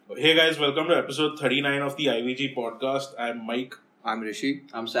Hey guys, welcome to episode 39 of the IVG podcast. I'm Mike. I'm Rishi.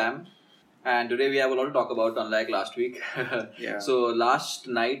 I'm Sam, and today we have a lot to talk about, unlike last week. Yeah. So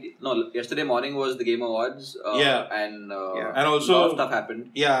yesterday morning was the Game Awards. And And also, a lot of stuff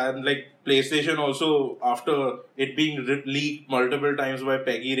happened. Yeah, and like PlayStation also, after it being leaked multiple times by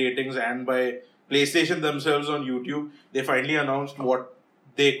Peggy Ratings and by PlayStation themselves on YouTube, they finally announced what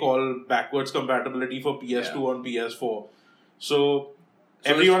they call backwards compatibility for PS2 on PS4. So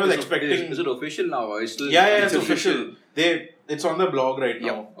everyone is expecting. Is it official now? Or is still, It's official. It's on the blog right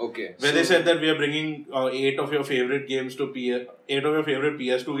now. Okay. Where they said that we are bringing 8 of your favorite games to 8 of your favorite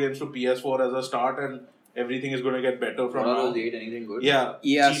PS2 games to PS4 as a start, and everything is going to get better from What now. are those 8? Anything good? Yeah.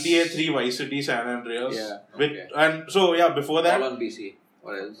 Yes. GTA 3, Vice City, San Andreas. Yeah. Okay. And so before that, All on PC.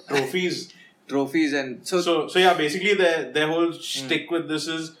 What else? trophies. And So basically their whole stick with this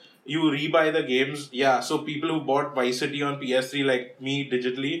is you rebuy the games. Yeah. So people who bought Vice City on PS3 like me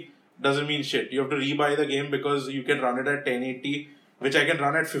digitally doesn't mean shit. You have to rebuy the game because you can run it at 1080, which I can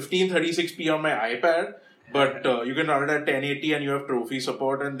run at 1536p on my iPad, but you can run it at 1080 and you have trophy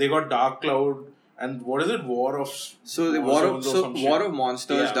support. And they got Dark Cloud and what is it? War of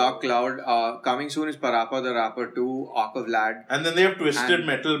Monsters, Yeah. Dark Cloud. Coming soon is Parappa the Rapper 2, Ark of Lad. And then they have Twisted And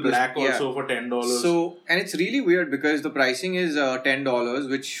Metal Black also for $10. So, and it's really weird because the pricing is $10,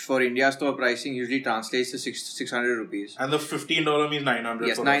 which for India store pricing usually translates to 600 rupees. And the $15 means 900.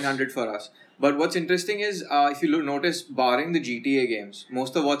 Yes, for 900 us. for us. But what's interesting is, if you notice, barring the GTA games,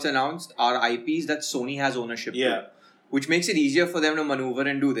 most of what's announced are IPs that Sony has ownership to. Which makes it easier for them to maneuver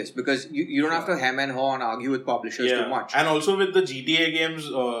and do this because you don't have to hem and haw and argue with publishers too much. And also with the GTA games,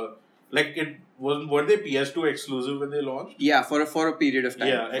 were they PS2 exclusive when they launched? Yeah, for a period of time.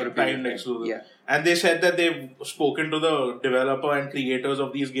 Yeah, for a period timed of time. exclusive. Yeah. And they said that they've spoken to the developer and creators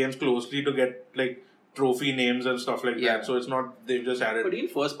of these games closely to get like trophy names and stuff like that. So it's not they've just added. But even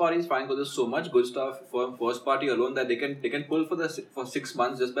first party is fine because there's so much good stuff for first party alone that they can pull for 6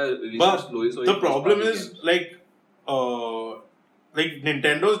 months just by releasing slowly. So the problem is like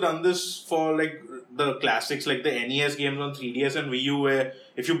Nintendo's done this for like the classics like the NES games on 3DS and Wii U, where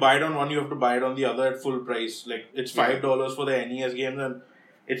if you buy it on one you have to buy it on the other at full price. Like it's $5 for the NES games and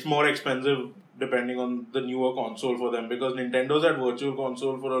it's more expensive depending on the newer console for them because Nintendo's had virtual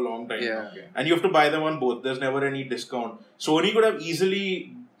console for a long time. And you have to buy them on both. There's never any discount. Sony could have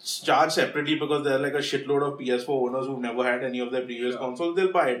easily charged separately because they're like a shitload of PS4 owners who've never had any of their previous consoles.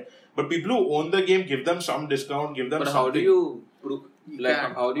 They'll buy it. But people who own the game, give them some discount, give them But something. how do you prove?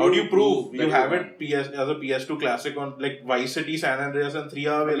 How do you prove you have it? it as a PS2 classic on like Vice City, San Andreas and 3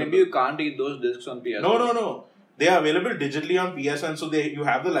 are available? Maybe you can't read those discs on PS. No. They are available digitally on PSN, so you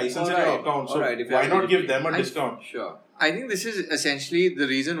have the license in your account. So why not give them a discount? Sure. I think this is essentially the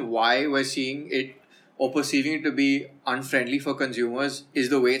reason why we're seeing it or perceiving it to be unfriendly for consumers is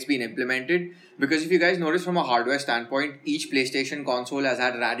the way it's been implemented. Because if you guys notice from a hardware standpoint, each PlayStation console has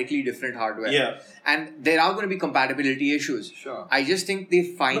had radically different hardware. Yeah. And there are going to be compatibility issues. Sure. I just think they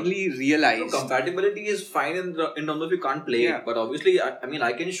finally realized... compatibility is fine in terms of you can't play it. But obviously,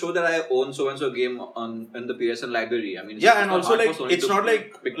 I can show that I own so-and-so game in the PSN library. And also it's not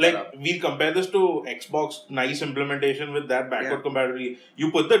like we compare this to Xbox nice implementation with that backward compatibility.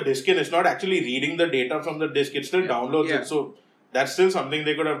 You put the disc in, it's not actually reading the data from the disc, it still downloads it. So that's still something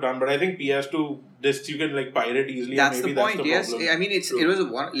they could have done, but I think PS2 discs you can like pirate easily. That's and maybe the point. That's the problem. It was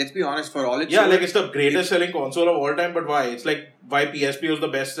one. Let's be honest. For all it's it's the greatest selling console of all time. But why? It's like why PSP was the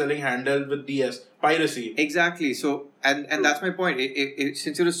best selling handheld with DS piracy. Exactly. So and that's my point.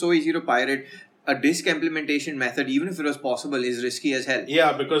 Since it was so easy to pirate, a disc implementation method, even if it was possible, is risky as hell.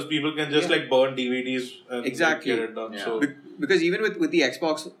 Yeah, because people can just like burn DVDs and get it done. Yeah. So. Because even with the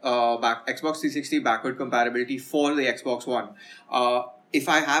Xbox Xbox 360 backward compatibility for the Xbox One, if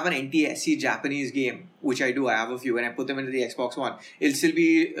I have an NTSC Japanese game, which I do, I have a few, and I put them into the Xbox One, it'll still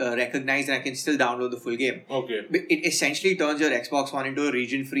be recognized and I can still download the full game. Okay. It essentially turns your Xbox One into a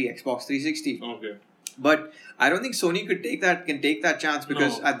region-free Xbox 360. Okay. But I don't think Sony can take that chance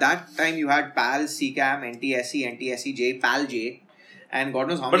because at that time you had PAL, CCAM, NTSC, NTSC-J, PAL-J, and God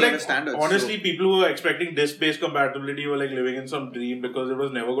knows how many other standards. Honestly, people who were expecting disc-based compatibility were like living in some dream because it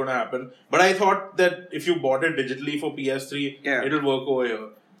was never going to happen. But I thought that if you bought it digitally for PS3, it'll work over here.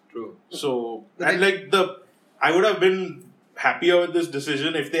 True. So, I would have been happier with this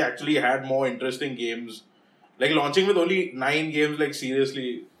decision if they actually had more interesting games. Like launching with only 9 games, like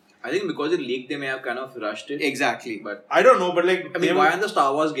seriously. I think because it leaked, they may have kind of rushed it. Exactly. But I don't know, but like... why aren't the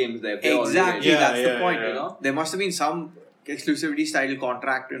Star Wars games there? Exactly, that's the point. Yeah. You know, there must have been some exclusivity style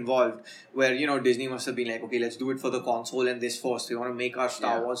contract involved where, you know, Disney must have been like, okay, let's do it for the console and this first. We want to make our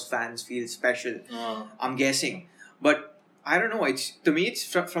Star Wars fans feel special. I'm guessing. But I don't know. To me, it's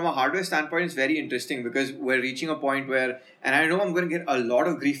from a hardware standpoint, it's very interesting because we're reaching a point where, and I know I'm going to get a lot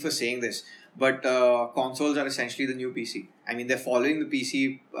of grief for saying this, but consoles are essentially the new PC. I mean, they're following the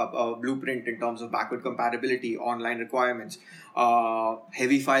PC blueprint in terms of backward compatibility, online requirements,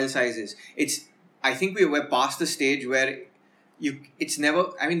 heavy file sizes. I think we're past the stage where it's never.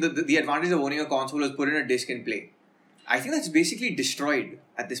 I mean, the advantage of owning a console is put in a disc and play. I think that's basically destroyed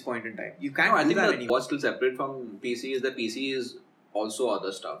at this point in time. You can't do that anymore. What's still separate from PC is that PC is also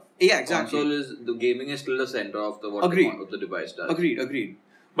other stuff. Yeah, exactly. The gaming is still the center of what the device does. Agreed.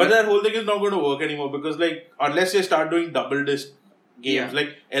 But that whole thing is not going to work anymore because, like, unless they start doing double disc games,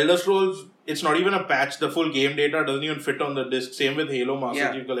 like Elder Scrolls, it's not even a patch. The full game data doesn't even fit on the disc. Same with Halo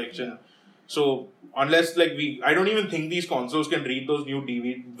Master Chief Collection. So unless I don't even think these consoles can read those new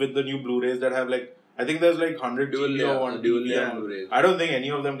DVD with the new Blu-rays that have I think there's 100 GB or 1 dual GB. layer Blu-rays. I don't think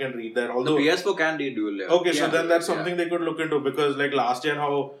any of them can read that. Although the PS4 can read dual layer. Okay, so then that's something they could look into because last gen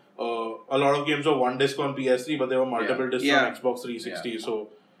how a lot of games were one disc on PS3 but there were multiple discs on Xbox 360. Yeah. So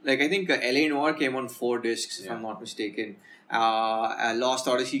I think LA Noire came on 4 discs if I'm not mistaken. Lost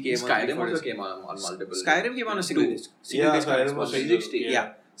Odyssey came on 3 Skyrim also discs. came on multiple. Skyrim came on a single disc. Skyrim was 360.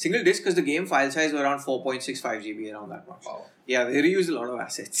 Single disc because the game file size was around 4.65 GB around that much. Wow. Yeah, they reused a lot of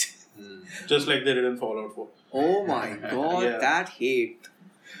assets. Just like they did in Fallout 4. Oh my god, that hate.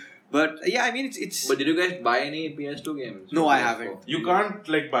 But yeah, I mean it's. But did you guys buy any PS2 games? No, I haven't. You can't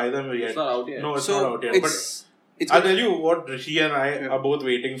buy them yet. It's not out yet. No, it's not out yet. But I'll tell you what Rishi and I are both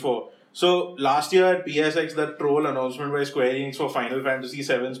waiting for. So last year at PSX, that troll announcement by Square Enix for Final Fantasy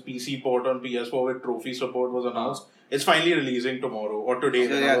VII's PC port on PS4 with trophy support was announced. It's finally releasing tomorrow or today.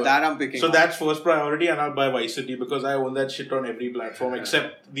 So that I'm picking. So that's first priority, and I'll buy Vice City because I own that shit on every platform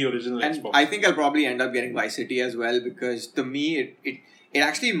except the original and Xbox. I think I'll probably end up getting Vice City as well because to me it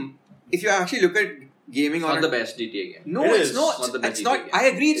actually, if you actually look at gaming it's not the best GTA game. No, it's not. It's not. I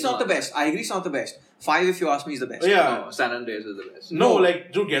agree. It's not the best. I agree. It's not the best. 5, if you ask me, is the best. Yeah, no, San Andreas is the best. No,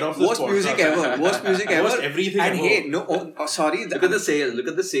 dude, get off this Worst music ever. Worst music ever. Worst everything and ever. hey, no, sorry. Look at the sales. Look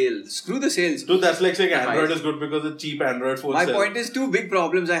at the sales. Screw the sales. Dude, that's like saying Android is good because it's cheap Android phone. My point is 2 big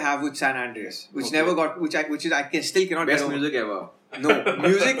problems I have with San Andreas, which never got, which I still cannot Best get over. music ever. No,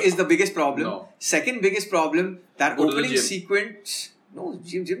 music is the biggest problem. No. Second biggest problem, that Go to the opening gym. sequence. No,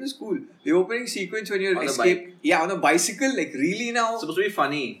 gym is cool. The opening sequence when you're On the bike. on a bicycle, really now. It's supposed to be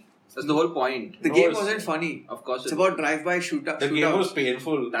funny. That's the whole point. The game wasn't funny. Of course, It's about drive-by shootout. The game was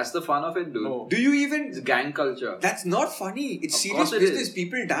painful. That's the fun of it, dude. No. Do you even? It's gang culture. That's not funny. It's Of serious course it business. is.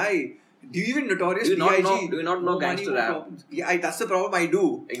 People die. Do you even Notorious Do you not B.I.G.? know- do you not know No money, gangster no rap? problems. Yeah, that's the problem. I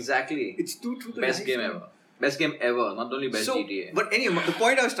do. Exactly. It's too true. to Best life, game man. ever. Best game ever. Not only best GTA. But anyway, the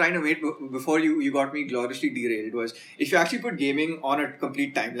point I was trying to make before you got me gloriously derailed was if you actually put gaming on a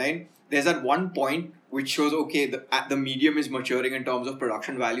complete timeline, there's that one point which shows the medium is maturing in terms of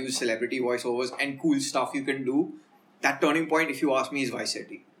production values, celebrity voiceovers, and cool stuff you can do. That turning point, if you ask me, is Vice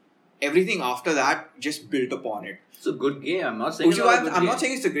City. Everything after that just built upon it. It's a good game. I'm not saying Which it's is not why a good I'm game. not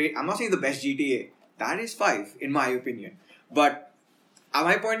saying it's I'm not saying the best GTA. That is 5 in my opinion. But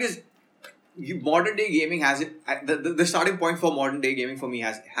my point is, modern day gaming has it. The starting point for modern day gaming for me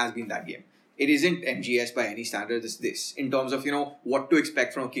has been that game. It isn't MGS by any standard. It's this in terms of what to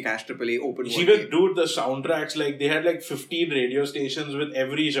expect from a kick-ass AAA open world Even game. dude, the soundtracks they had 15 radio stations with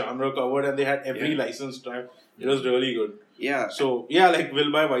every genre covered, and they had every licensed track. It was really good. Yeah. So yeah,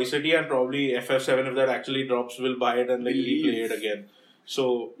 we'll buy Vice City and probably FF7 if that actually drops. We'll buy it and replay it again.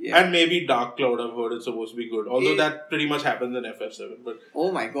 So and maybe Dark Cloud. I've heard it's supposed to be good. Although that pretty much happens in FF7. But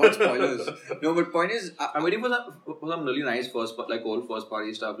Oh my god, spoilers. No, but point is, I'm waiting for some really nice old first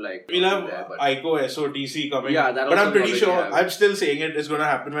party stuff we'll have Ico SOTC coming. Yeah, that but also I'm pretty already sure. have. I'm still saying it's going to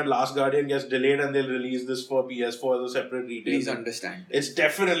happen when Last Guardian gets delayed and they'll release this for PS4 as a separate retail. please understand. It's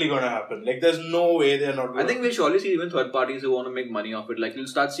definitely going to happen. There's no way they're not. I think we'll surely see even third parties who want to make money off it. You'll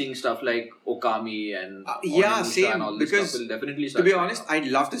start seeing stuff like Okami and yeah, Onimusha same, and all this because stuff will definitely To start. be honest, I'd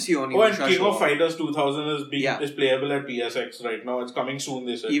love to see Onimusha Oh, and King show of up. Fighters 2000 is playable at PSX right now. It's coming soon.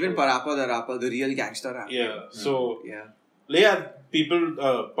 They said. Even Parappa the Rapper, the real gangster rapper. Yeah. So Yeah.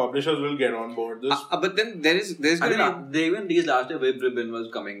 people, publishers will get on board this. But then there's I gonna mean, they even teased last year Web Ribbon was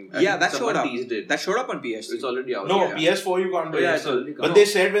coming. be that Someone showed up. teased it. That showed up on PS3. It's already out. No, yeah. PS4 you can't play. yeah, it it's still. already come But they out.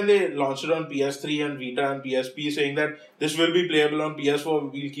 said when they launched it on PS3 and Vita and PSP, saying that this will be playable on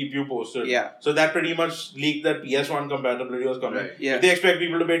PS4. We'll keep you posted. Yeah. So that pretty much leaked that PS1 compatibility was coming. Right. Yeah. If they expect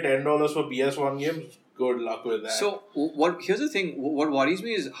people to pay $10 for PS1 games, good luck with that. So here's the thing. What worries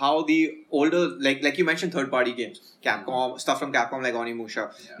me is how the older, like you mentioned, third party games, Capcom stuff from Capcom like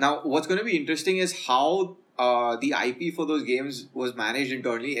Onimusha. Yeah. Now, what's going to be interesting is how the IP for those games was managed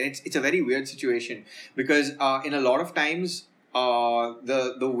internally, and it's a very weird situation because in a lot of times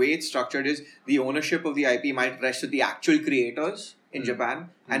the way it's structured is the ownership of the IP might rest with the actual creators in Japan,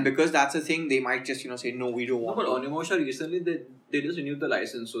 and because that's a thing, they might just say no, we don't want. No, but Onimusha recently they just renewed the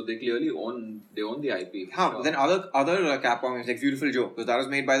license, so they clearly own the IP. But then other Capcom games like Beautiful Joe, because that was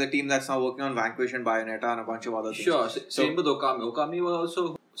made by the team that's now working on Vanquish and Bayonetta and a bunch of other things. Sure, same with Okami. Okami was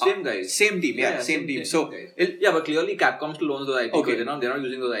also same guys. Same team, same team. So but clearly Capcom still owns those IP. Okay. They're not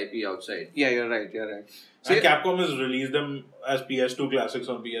using those IP outside. Yeah, you're right. So and Capcom has released them as PS2 classics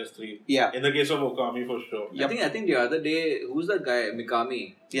on PS3. Yeah. In the case of Okami, for sure. Yep. I think the other day, who's that guy?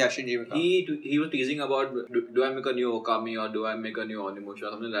 Mikami. Yeah, Shinji Mikami. He was teasing about do I make a new Okami or do I make a new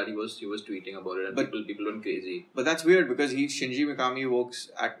Onimusha? Something like that. He was tweeting about it, and people went crazy. But that's weird because Shinji Mikami works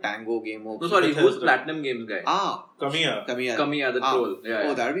at Tango Gameworks. No, sorry, who's Platinum Games guy? Kamiya, the troll. Yeah.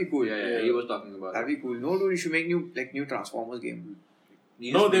 Oh, that'd be cool. Yeah. He was talking about. That'd be cool. No, dude, you should make new Transformers game.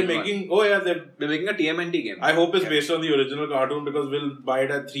 No, they're making. Oh yeah, they're making a TMNT game. I hope it's based on the original cartoon because we'll buy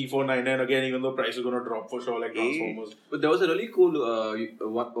it at 3,499 again, even though price is gonna drop for sure, like Transformers. But there was a really cool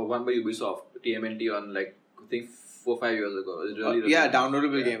one by Ubisoft, TMNT on I think 4-5 years ago. It was really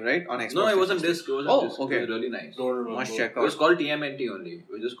downloadable game, right? On Xbox. No, it wasn't disc. It wasn't disc. Okay. It was really nice. Don't remember. Must check out. It was called TMNT only. It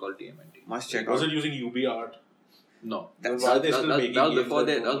was just called TMNT. Must check out. Was it using UB art? No. That was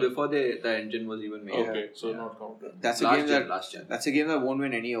before the engine was even made. Okay, so not counted. That's a game that won't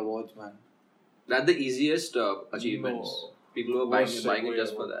win any awards, man. That's the easiest achievements. No. People were buying it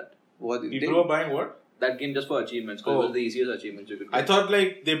just for that. People were buying what? That game just for achievements because it was the easiest achievements you could get. I thought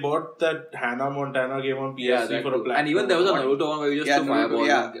like they bought that Hannah Montana game on PS3 for a platform. And even there was a Naruto one where you just threw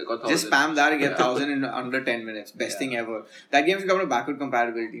fireball. Just spam that and get 1,000 in under 10 minutes. Best thing ever. That game should come to backward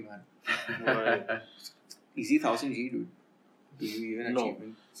compatibility, man. Right. Easy 1000 G, dude. Do you even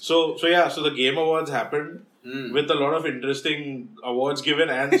achievement? So the Game Awards happened with a lot of interesting awards given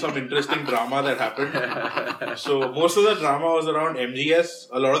and some interesting drama that happened. So most of the drama was around MGS.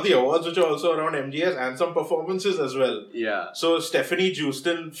 A lot of the awards which are also around MGS and some performances as well. Yeah. So Stephanie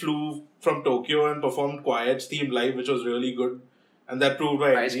Houston flew from Tokyo and performed Quiet's theme live, which was really good. And that proved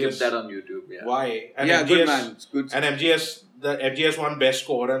by MGS. I skipped that on YouTube. Yeah. Why? And MGS, good man. It's good. And the MGS won Best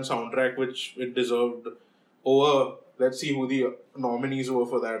Score and Soundtrack, which it deserved over. Let's see who the nominees were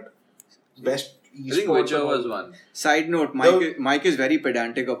for that. Best I think Witcher was one. Side note, Mike is very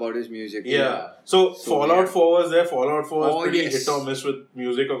pedantic about his music. Yeah. So Fallout 4 was there. Fallout 4 was pretty hit or miss with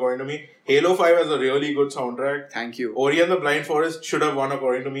music according to me. Halo 5 has a really good soundtrack. Thank you. Ori and the Blind Forest should have won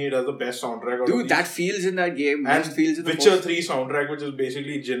according to me. It has the best soundtrack. Dude, that feels in that game. And feels in Witcher 3 soundtrack, which is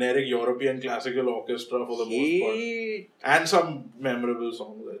basically generic European classical orchestra for the most part. And some memorable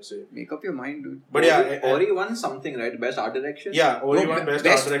songs, I'd say. Make up your mind, dude. But Ori won something, right? Best art direction? Yeah, Ori won best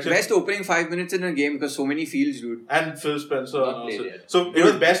art direction. Best opening 5 minutes in a game because so many feels, dude. And Phil Spencer. So it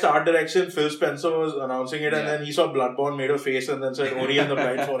was best art direction. Phil Spencer was announcing it, and then he saw Bloodborne, made a face, and then said Ori and the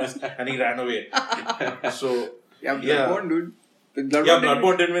Blind Forest, and he ran away. So Bloodborne, dude.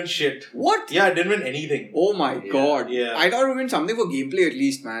 Bloodborne didn't win shit. What? Yeah, it didn't win anything. Oh my god. Yeah. I thought it would win something for gameplay at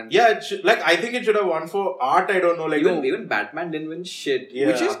least, man. Yeah, I think it should have won for art. I don't know. Like even Batman didn't win shit. Yeah.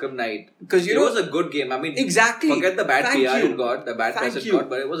 Which is Arkham Knight. Because it was a good game. I mean, exactly. Forget the bad PR it got, the bad press it got,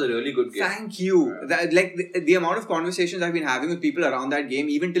 but it was a really good game. Thank you. The amount of conversations I've been having with people around that game,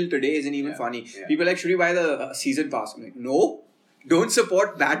 even till today, isn't even funny. Yeah. People are like, should we buy the season pass? I'm like, no. Don't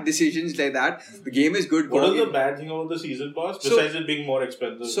support bad decisions like that. The game is good. What is the bad thing about the season pass besides it being more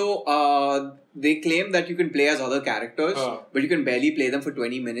expensive? So, they claim that you can play as other characters, but you can barely play them for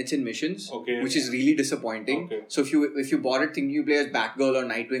 20 minutes in missions, which is really disappointing. Okay. So if you bought it thinking you play as Batgirl or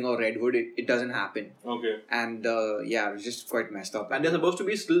Nightwing or Red Hood, it doesn't happen. Okay. And it was just quite messed up. And there's supposed to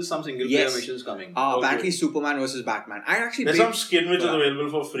be still some single player missions coming. Apparently Superman versus Batman. There's some skin which is available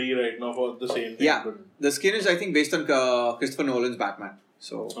for free right now for the same thing. Yeah. The skin is I think based on Christopher Nolan's Batman.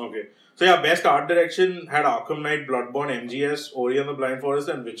 So okay. So yeah, best art direction had Arkham Knight, Bloodborne, MGS, Ori and the Blind Forest,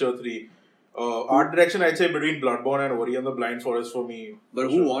 and Witcher 3. Art direction, I'd say between Bloodborne and Ori and the Blind Forest for me. But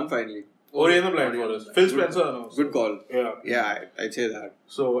who won finally? Ori and the Blind Forest. Phil Spencer announced. Good call. Yeah. Yeah, I'd say that.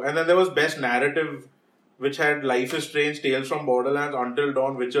 So, and then there was best narrative, which had Life is Strange, Tales from Borderlands, Until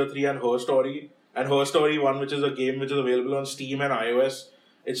Dawn, Witcher 3, and Her Story. And Her Story 1, which is a game which is available on Steam and iOS.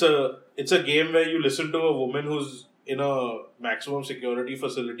 It's a game where you listen to a woman who's in a maximum security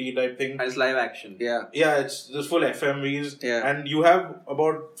facility type thing. And it's live action. Yeah. Yeah, it's just full FMVs. Yeah. And you have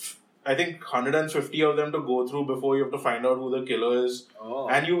about, I think, 150 of them to go through before you have to find out who the killer is. Oh.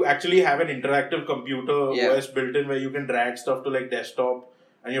 And you actually have an interactive computer OS built in where you can drag stuff to like desktop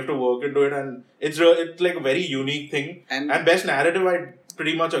and you have to work into it. And it's like a very unique thing. And best narrative,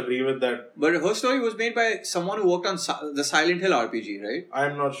 pretty much agree with that. But her story was made by someone who worked on the Silent Hill RPG, right?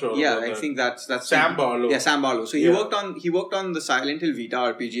 I'm not sure. Yeah, about I that. think that's Sam Barlow. Yeah, Sam Barlow. So Yeah. he worked on the Silent Hill Vita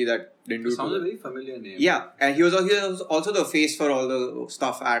RPG that didn't do Sounds too a well. very familiar name. Yeah, and he was also the face for all the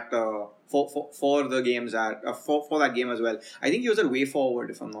stuff at for the games at for that game as well. I think he was at Way Forward,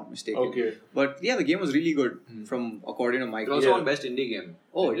 if I'm not mistaken. Okay. But yeah, the game was really good from according to Mike. It also Yeah. won Best Indie Game.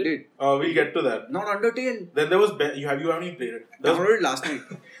 Oh, it did. We'll get to that. Not Undertale. Then there was you haven't even played it. There was, Downloaded last night.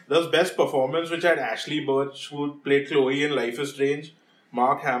 there was Best Performance, which had Ashley Birch, who played Chloe in Life is Strange,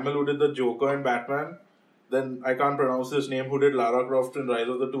 Mark Hamill, who did the Joker in Batman. Then I can't pronounce his name, who did Lara Croft in Rise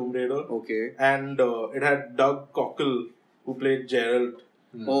of the Tomb Raider. Okay. And it had Doug Cockle, who played Geralt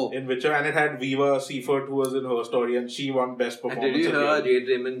Oh. in Witcher, and it had Viva Seifert, who was in Her Story, and she won Best And Performance. did you hear again. Jade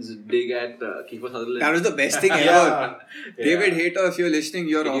Raymond's dig at Kiefer Sutherland? That was the best thing ever. Yeah. David Hayter, if you're listening,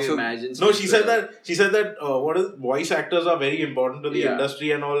 you're Can you also imagine? No, she said that voice actors are very important to the Yeah.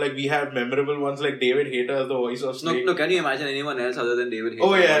 industry and all. Like we have memorable ones like David Hayter as the voice of Snake. No, can you imagine anyone else other than David Hayter?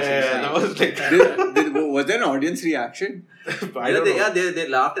 Oh yeah, voicing yeah, Snake? that was like was there an audience reaction? I don't know. They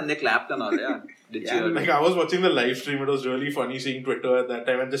laughed and they clapped and all. Yeah, they Yeah, cheered. Like I was watching the live stream, it was really funny seeing Twitter at that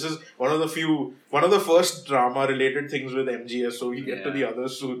time, and this is one of the first drama related things with MGS. So we get to Yeah. the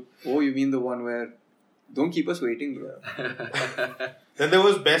others soon. Oh, you mean the one where don't keep us waiting, bro. Then there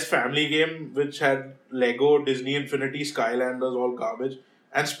was Best Family Game, which had Lego, Disney Infinity, Skylanders, all garbage,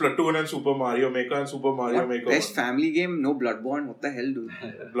 and Splatoon and Super Mario Maker and Super Mario What? Maker. Best won. family game? No Bloodborne. What the hell, dude?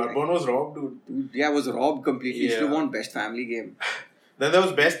 Bloodborne was robbed, dude. Dude, yeah, I was robbed completely. Yeah. Should have won best family game. Then there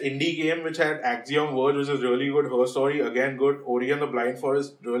was Best Indie Game, which had Axiom Verge, which is really good. Her Story, again good. Ori and the Blind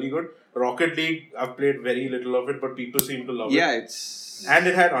Forest, really good. Rocket League, I've played very little of it, but people seem to love Yeah, it. it's And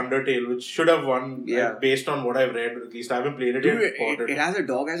it had Undertale, which should have won, Yeah. like, based on what I've read. At least I haven't played it dude, yet. bought it has a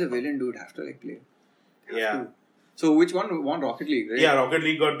dog as a villain, dude. Have to like play. Yeah. So which one won Rocket League? Right? Yeah, Rocket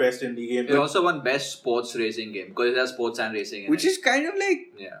League got Best Indie Game. It also won Best Sports Racing Game because it has sports and racing in Which it. is kind of like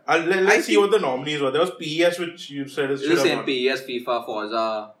Yeah. Let's I see think- what the nominees were. There was PES, which you said is It's should the have same won. PES, FIFA,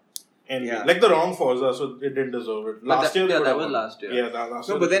 Forza. NBA. Yeah. Like the wrong Forza, so it didn't deserve it. Last year, they would that have was won. last year. Yeah, last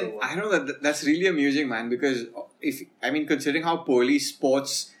year. no, but they then would have I don't know that's really amusing, man. Because considering how poorly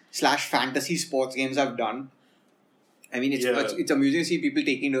sports/fantasy sports games have done, I mean, it's amusing to see people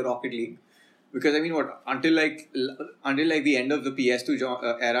taking the Rocket League. Because I mean, until the end of the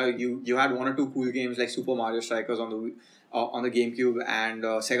PS2 era, you had one or two cool games like Super Mario Strikers on the GameCube and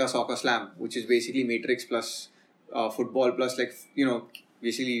Sega Soccer Slam, which is basically Matrix plus football plus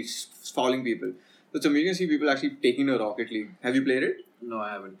basically fouling people. So it's amazing to see people actually taking the Rocket League. Have you played it? No,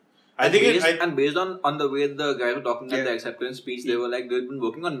 I haven't. I think and based on the way the guys were talking Yeah. at the acceptance speech, they were like they've been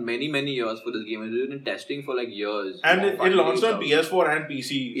working on many years for this game and they've been testing for like years. And it Finally launched on out. PS4 and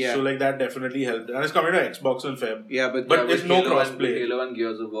PC, Yeah. so like that definitely helped. And it's coming to Xbox in Feb. Yeah, but But Yeah, there's with no Halo crossplay. with Halo and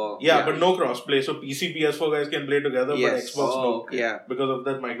Gears of War. Yeah, but no crossplay. So PC, PS4 guys can play together, Yes. but Xbox Oh, no. okay. yeah. Because of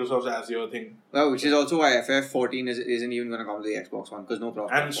that Microsoft's Azure thing. Well, which is also why FF14 isn't even going to come to the Xbox One because no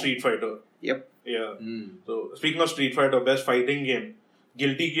problem. And Street Fighter. Yep. Yeah. Mm. So speaking of Street Fighter, best fighting game.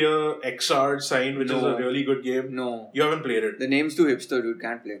 Guilty Gear Xrd Sign, which is No. a really good game. No. You haven't played it. The name's too hipster, dude.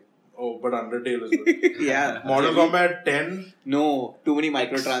 Can't play. Oh, but Undertale is good. Yeah. Mortal Kombat 10, No. Too many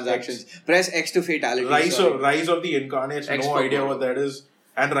microtransactions. Press X to fatality. Rise sorry. of the Incarnates, no Xbox idea One. what that is.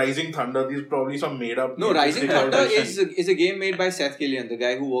 And Rising Thunder, these are probably some made up. No, Rising Thunder version. is a game made by Seth Killian, the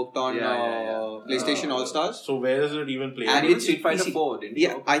guy who worked on Yeah. PlayStation All Stars. So where is it even played? And Even it's Street Fighter PC. 4, didn't he?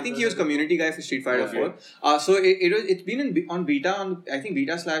 Yeah, I think he was community guy for Street Fighter Okay. 4. So it's been on beta I think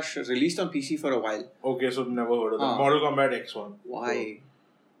beta / released on PC for a while. Okay, so never heard of that. Ah. Mortal Kombat X1.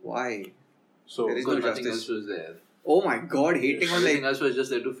 Why? So There is Because no nothing justice. else was there. Oh my god, hating on Everything like else was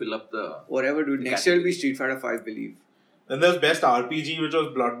just there to fill up the. whatever, dude. Next year will be Street Fighter 5, believe. then there's best RPG, which was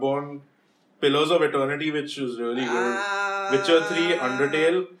Bloodborne, Pillars of Eternity, which was really good. Witcher 3,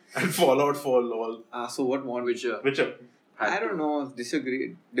 Undertale, and Fallout 4. Lol. So what won? Witcher. Witcher. had I to. don't know.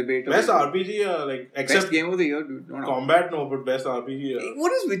 Disagree. Debate. Best RPG, like Best except game of the year, dude. No. combat, no, but best RPG.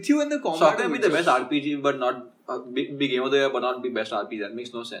 What is with you and the combat? So how can it be the Witcher? best RPG but not be game of the year but not be best RPG? That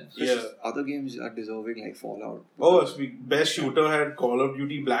makes no sense. Yeah. Other games are deserving like Fallout. Oh, best shooter had Call of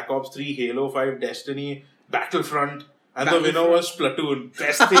Duty, Black Ops 3, Halo 5, Destiny, Battlefront, and the winner was Splatoon.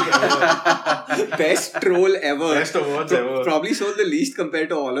 Best thing ever. Best troll ever. Best awards ever. Probably sold the least compared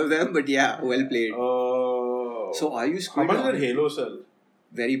to all of them, but yeah, well played. Oh. So are you How Squid? much or- did Halo sell?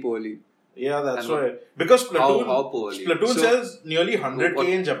 Very poorly. Yeah, that's And why. Because Splatoon, how poorly? Splatoon So- sells nearly 100k What-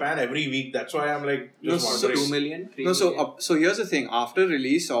 in Japan every week. That's why I'm like No, just so- wondering. 2 million? 3 No, million? so here's the thing. After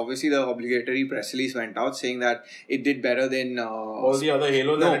release, obviously the obligatory press release went out saying that it did better than All the other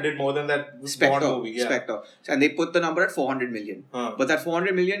Halos No. and it did more than that Bond Spectre. movie. Yeah. Spectre, and they put the number at 400 million. Huh. But that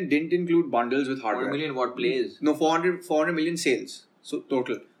 400 million didn't include bundles with 1 hardware. million what plays? No, 400 million sales. So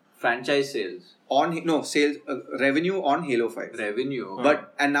total Franchise sales. sales revenue on Halo 5. Revenue.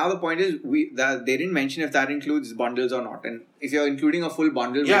 But and now the point is that they didn't mention if that includes bundles or not. And if you're including a full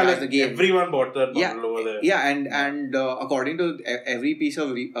bundle Yeah, which has like the game, everyone bought that bundle over there. yeah, and according to every piece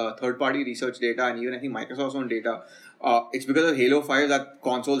of third-party research data, and even I think Microsoft's own data, it's because of Halo 5 that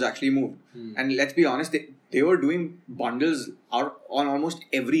consoles actually moved. And let's be honest, they were doing bundles out on almost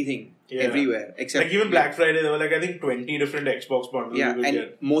everything, Yeah. everywhere, except Like even Black Friday, there were like I think 20 different Xbox bundles yeah, you could and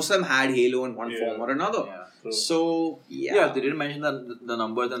get. most of them had Halo in one Yeah. form or another. Yeah. So Yeah, if they didn't mention the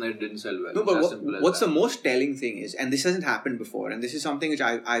numbers, then it didn't sell well. No, but As simple as what's that. the most telling thing is, and this hasn't happened before, and this is something which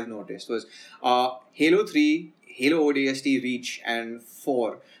I've noticed, was Halo 3, Halo ODST, Reach, and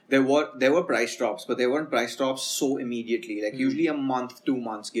 4. There were price drops, but there weren't price drops so immediately. Like usually a month, 2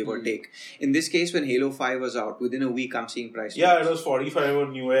 months, give or take. In this case, when Halo 5 was out, within a week, I'm seeing price Yeah, drops. it was 45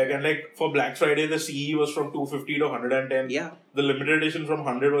 on New Egg, and like for Black Friday, the CE was from 250 to 110. Yeah, The limited edition from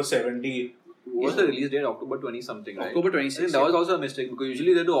 100 was 70. What was the release date? October 20 something, right? October I 26th. think that was also a mistake because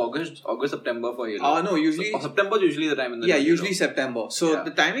usually they do August, September for Halo. No, usually. September is usually the time in the Yeah, year, usually you September. So Yeah.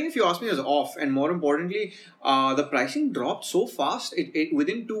 the timing, if you ask me, was off, and more importantly, the pricing dropped so fast. It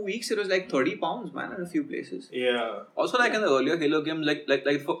within 2 weeks, it was like £30, man, in a few places. Yeah. know. Also, like in the earlier Halo games,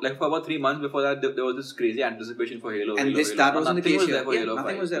 like for about 3 months before that, there was this crazy anticipation for Halo. And Halo, this- Halo. that wasn't the Nothing case was here. there for Yeah, Halo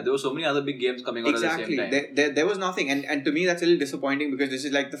nothing 5. was there. There were so many other big games coming out Exactly. at the same time. There was nothing, and to me that's a little disappointing because this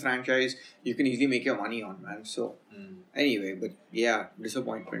is like the franchise you can easily make your money on, man. So anyway, but yeah,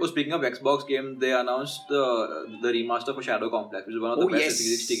 disappointment. Oh, speaking of Xbox games, they announced the remaster for Shadow Complex, which is one of the best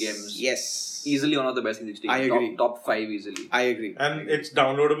 360 games. Yes. Easily one of the best 360 I games. agree. Top 5 easily. I agree. And it's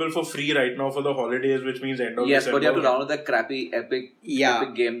downloadable for free right now for the holidays, which means end of Yes, December. but you have to download the crappy Epic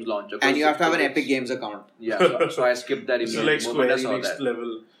Games launcher. And you have to have an Because Epic Games account. Yeah, so I skipped that It's immediately. like the moment Square I saw Enix that.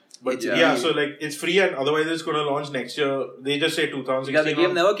 level. But It's yeah, really- so like it's free and otherwise it's going to launch next year. They just say 2016. Yeah, the game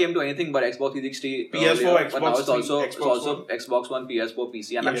on- never came to anything but Xbox 360. PS4, earlier, but now Xbox it's also, 3, it's Xbox also One. Xbox One, PS4,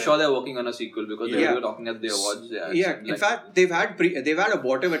 PC, and I'm Yeah. sure they're working on a sequel because they Yeah. were talking at the awards. Yeah, Yeah, in fact, they've had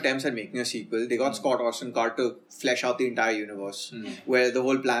abortive attempts at making a sequel. They got Scott Austin Card to flesh out the entire universe, where the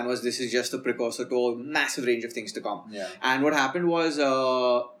whole plan was this is just a precursor to a massive range of things to come. Yeah. And what happened was,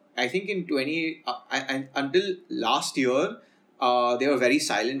 I think in until last year, they were very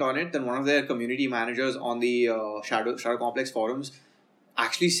silent on it. Then one of their community managers on the Shadow Complex forums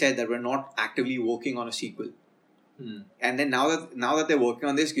actually said that we're not actively working on a sequel. And then now that they're working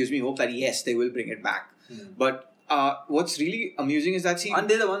on this, gives me hope that yes, they will bring it back. But what's really amusing is that And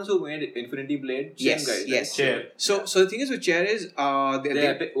they're the ones who made Infinity Blade. Same Yes, guys, yes. Chair. So the thing is with Chair is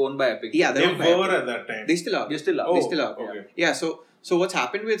They're owned by Epic. yeah, They they're were at that time. they still are. They still are. Oh, They still are. okay. Yeah, so what's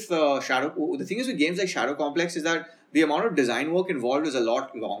happened with Shadow? The thing is with games like Shadow Complex is that the amount of design work involved is a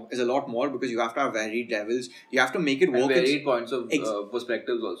lot more because you have to have varied levels. You have to make it And work. varied points of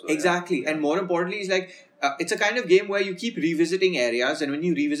perspectives also. Exactly, and more importantly, it's like it's a kind of game where you keep revisiting areas, and when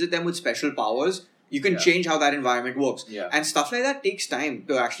you revisit them with special powers, you can change how that environment works. Yeah. And stuff like that takes time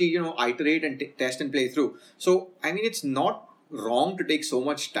to actually iterate and test and play through. So I mean, it's not wrong to take so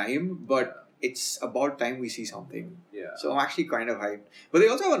much time, but it's about time we see something. Yeah. So I'm actually kind of hyped. But they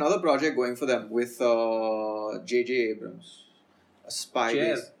also have another project going for them with J.J. Abrams. A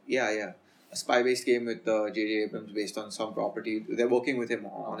spy-based... Yeah. A spy-based game with J.J. Abrams based on some property. They're working with him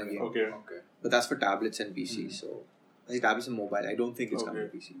on a game. Okay. But that's for tablets and PC. So, I think tablets and mobile. I don't think it's coming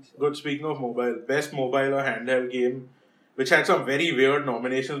Okay. to PC. So. Good. Speaking of mobile, best mobile or handheld game, which had some very weird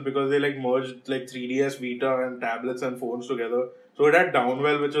nominations because they like merged like 3DS, Vita, and tablets and phones together. So it had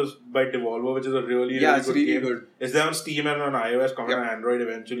Downwell, which was by Devolver, which is a really It's good really game. good. It's there on Steam and on iOS, coming on Android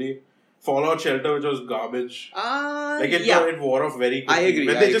eventually. Fallout Shelter, which was garbage. It wore off very quickly. I agree,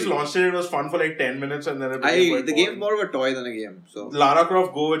 When I they just agree. launched it was fun for like 10 minutes and then it I became agree. quite The boring. game's more of a toy than a game. So Lara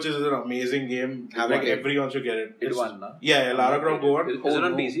Croft Go, which is an amazing game. Have Like a game. everyone should get it. It won, no? Yeah, Lara Croft Go. Is it Oh,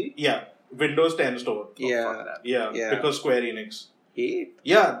 on no. PC? Yeah, Windows 10 store. yeah, Yeah, because Square Enix. 8.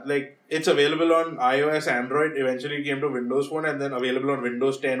 Yeah, like it's available on iOS, Android. Eventually, it came to Windows Phone, and then available on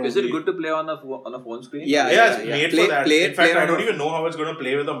Windows 10. Is only. it good to play on a phone screen? Yeah, Yeah, it's made Play- for that. play- In fact, play I on don't a- even know how it's going to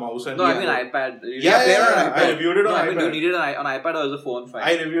play with a mouse and. No, I mean iPad. Yeah, play on an I iPad. reviewed it on No, I mean, do iPad. you need it on iPad or is it phone fine?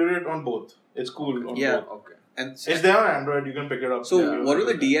 I reviewed it on both. It's cool on Yeah. both. Okay. And It's there on Android. You can pick it up. so, Yeah. what were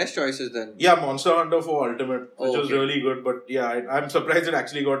the DS choices then? Yeah, Monster Hunter 4 Ultimate, which was Okay. really good. But yeah, I'm surprised it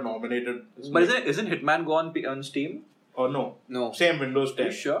actually got nominated. But isn't Hitman Go on Steam? Oh no, No. same Windows 10.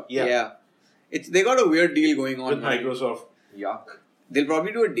 You sure? Yeah, They got a weird deal going on. with man. Microsoft. Yuck. They'll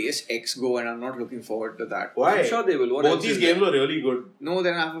probably do a Deus Ex Go, and I'm not looking forward to that. Why? I'm sure they will. What Both else these is games there? were really good. No,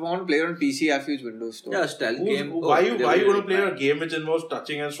 then if I want to play it on PC, I have to use Windows Store. Yeah, stealth game. Why you they're going to really play a fine. game which involves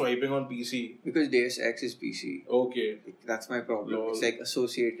touching and swiping on PC? Because Deus Ex is PC. Okay. That's my problem. Lol. It's like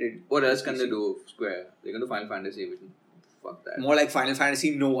associated. What else can they do? Square. They're going to Final Fantasy. Fuck that. More like Final Fantasy.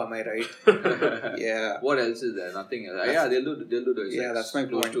 No, am I right? Yeah. What else is there? Nothing else. Yeah, they'll do Deus Yeah, Ex. that's my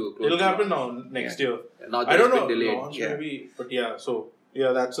close point. to close It'll to happen launch. now next year. Now I don't that's know. been delayed. Launch Yeah. maybe, but yeah. So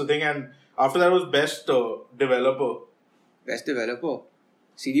yeah, that's the thing. And after that was best developer. Best developer.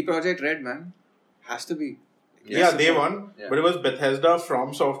 CD Projekt Red, man. Has to be. Yeah, they won, Yeah. but it was Bethesda,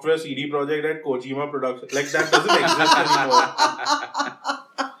 From Software, CD Projekt, and Kojima Productions. Like that doesn't exist anymore.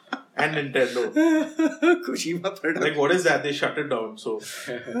 And Nintendo. Kojima Production. Like what is that? They shut it down. So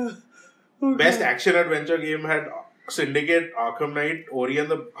best action adventure game had Syndicate, Arkham Knight, Ori and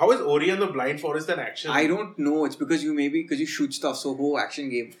the. How is Ori and the Blind Forest an action? I don't know. It's because you shoot stuff. So whole action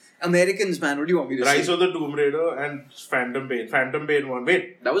game. Americans, man. What do you want me to Rise say? of the Tomb Raider and Phantom Pain. Phantom Pain won.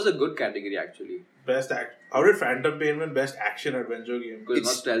 Wait, That was a good category actually. best act. How did Phantom Pain win best action adventure game? Because it's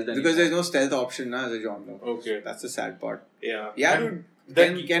not stealth anymore. Because there's no stealth option now as a genre. Okay, That's the sad part. yeah, Yeah, And dude.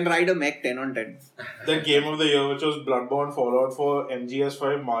 Then Can ride a mech 10 on 10. the game of the year, which was Bloodborne, Fallout 4,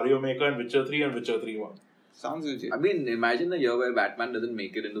 MGS5, Mario Maker, and Witcher 3, and Witcher 3 won. Sounds legit. I mean, imagine a year where Batman doesn't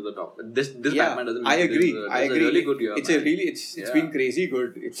make it into the top. This Yeah, Batman doesn't I make it agree. into the I It's agree. a really good year. It's man. it's Yeah. been crazy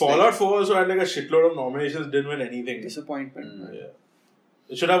good. It's Fallout 4 also had like a shitload of nominations, didn't win anything. like disappointment. man. Yeah.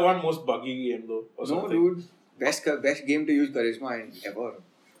 It should have won most buggy game though. Or No, something. dude. Best game to use charisma in ever.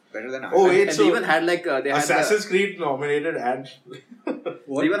 Better than Oh, Iron wait, And so they even had like they had Assassin's Creed nominated and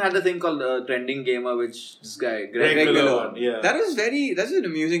What? they even had the thing called trending gamer, which this guy Greg Greg. Miller Miller. won, yeah. That's an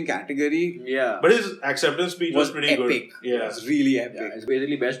amusing category. Yeah. But his acceptance speech was pretty epic. good. Yeah. It's really epic. Yeah, it's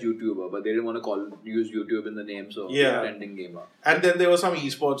basically best YouTuber, but they didn't want to use YouTube in the name, so Yeah. trending gamer. And then there was some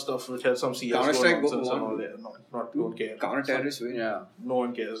esports stuff which had some CS:GO Counter-Strike nonsense and won. all that. No, don't care. Counter terrorists win. Yeah. No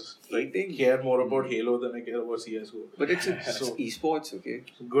one cares. Like, Hating. care more about Halo than I care about CS:GO. But it's esports, okay?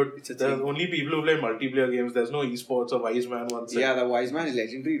 Good. It's a There's thing. only people who play multiplayer games. There's no esports. A wise man once said. Yeah, the wise man is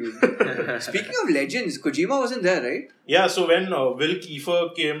legendary, dude. Speaking of legends, Kojima wasn't there, right? Yeah, so when Will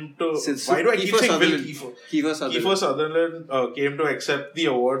Kiefer came to... Since why do I keep Kiefer saying Will Sutherland. Kiefer? Kiefer Sutherland. Kiefer Sutherland came to accept the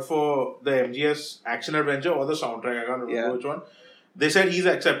award for the MGS action adventure or the soundtrack. I can't remember Yeah. which one. They said he's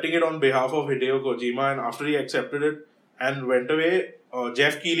accepting it on behalf of Hideo Kojima, and after he accepted it and went away,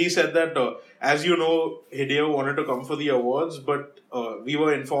 Jeff Keighley said that, as you know, Hideo wanted to come for the awards, but we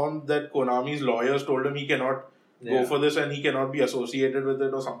were informed that Konami's lawyers told him he cannot go Yeah. for this and he cannot be associated with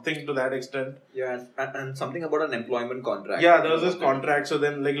it or something to that extent. Yeah, and something about an employment contract. Yeah, there was this contract, so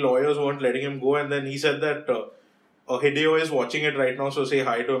then like lawyers weren't letting him go, and then he said that Hideo is watching it right now, so say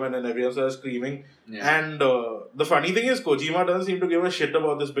hi to him, and then everyone started screaming. Yeah. And the funny thing is, Kojima doesn't seem to give a shit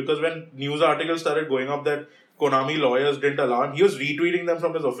about this because when news articles started going up that Konami lawyers didn't allow him, he was retweeting them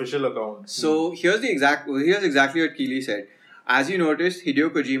from his official account. So here's exactly what Keely said. As you noticed, Hideo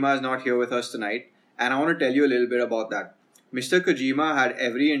Kojima is not here with us tonight, and I want to tell you a little bit about that. Mr. Kojima had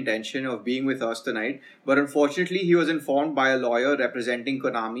every intention of being with us tonight, but unfortunately he was informed by a lawyer representing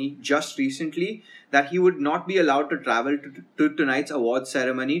Konami just recently that he would not be allowed to travel to tonight's awards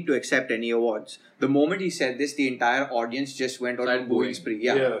ceremony to accept any awards. The moment he said this, the entire audience just went on a Started booing booing. spree.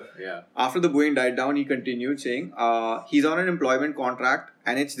 Yeah. After the booing died down, he continued saying, he's on an employment contract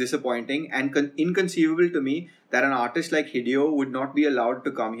and it's disappointing and inconceivable to me that an artist like Hideo would not be allowed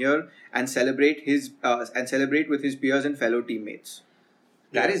to come here and celebrate with his peers and fellow teammates.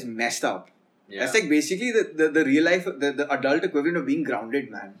 That Yeah. is messed up. Yeah. That's like basically the real life, the adult equivalent of being grounded,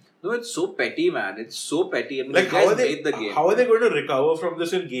 man. No, it's so petty, man. It's so petty. I mean, Like these guys made the game. how are they going to recover from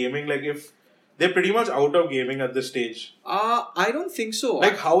this in gaming? Like if they're pretty much out of gaming at this stage. I don't think so.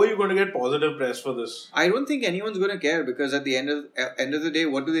 Like how are you going to get positive press for this? I don't think anyone's going to care because at the end of the day,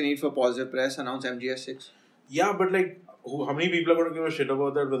 what do they need for positive press? Announce MGS6. Yeah, but like how many people are going to give a shit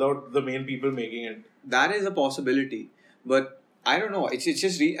about that without the main people making it? That is a possibility, but I don't know. It's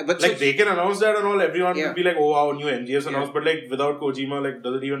just but Like so- they can announce that and all, everyone Yeah. will be like, oh wow, new MGS announced, but like without Kojima, like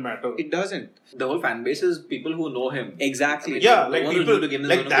does it even matter? it doesn't The whole fan base is people who know him. exactly. Yeah, No like one who's people, new to gaming is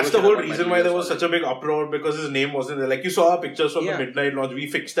like gonna that's give the a whole shit about reason Metal why there Gear was Solid. such a big uproar because his name wasn't there. Like you saw our pictures from Yeah. the midnight launch, we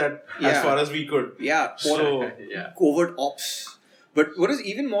fixed that as Yeah. far as we could. Yeah, So Yeah. covert ops. But what is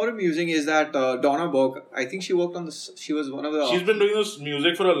even more amusing is that Donna Burke, I think she worked on this. She was one of the. she's been doing this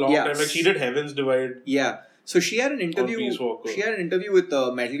music for a long Yeah. time. Like she did Heaven's Divide. Yeah. So she had an interview. Peace Walker. She had an interview with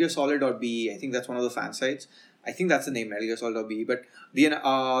Metal Gear Solid.be. I think that's one of the fan sites. I think that's the name, Metal Gear Solid.be. But in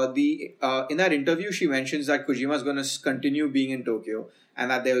that interview, she mentions that Kojima is going to continue being in Tokyo,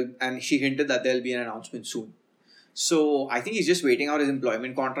 and she hinted that there'll be an announcement soon. So I think he's just waiting out his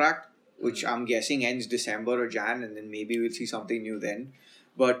employment contract, which I'm guessing ends December or Jan, and then maybe we'll see something new then.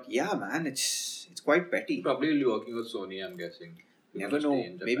 But yeah, man, it's quite petty. Probably will be working with Sony, I'm guessing. Never know.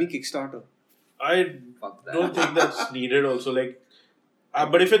 Maybe Kickstarter. I don't think that's needed. Also, like,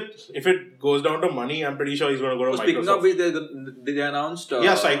 but if it goes down to money, I'm pretty sure he's going to go to Microsoft. Speaking of which, they announced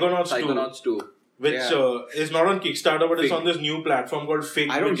Psychonauts 2. Which is not on Kickstarter, but it's on this new platform called Fig.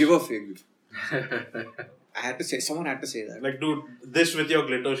 I don't give a fig. Someone had to say that. Like, dude, this with your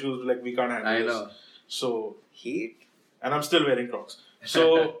glitter shoes, like, we can't handle this. I know. So, hate. And I'm still wearing Crocs.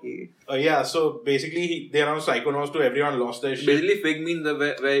 So, so basically, they announced Psychonauts 2, everyone lost their shit. Basically, Fig means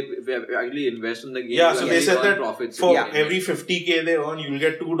where we actually invest in the game. Yeah, so they said that for every 50k they earn, you'll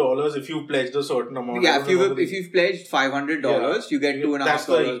get $2 if you pledged a certain amount. Yeah, if you've pledged $500, you get $2.5 That's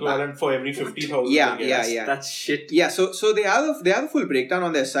the equivalent for every 50,000. Yeah. That's shit. Yeah, so they have a full breakdown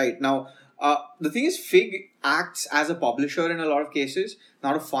on their site. Now, the thing is, Fig acts as a publisher in a lot of cases.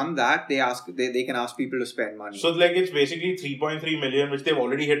 Not a fun that they can ask people to spend money. So like it's basically 3.3 million, which they've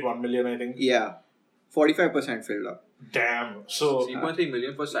already hit 1 million, I think. Yeah, 45% filled up. Damn. So 3.3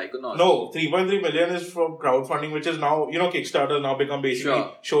 million for Psychonauts. No, 3.3 million is from crowdfunding, which is now Kickstarter has now become basically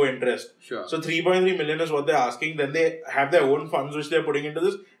show interest. Sure. So 3.3 million is what they're asking. Then they have their own funds which they're putting into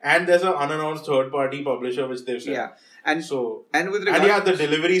this, and there's an unannounced third party publisher which they've said. Yeah, and the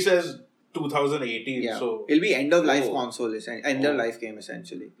delivery says 2018. Yeah. So it'll be end of life console, end of life game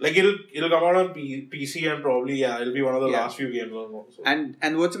essentially. Like it'll come out on PC and probably it'll be one of the last few games almost. So.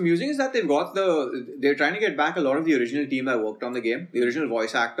 And what's amusing is that they're trying to get back a lot of the original team that worked on the game, the original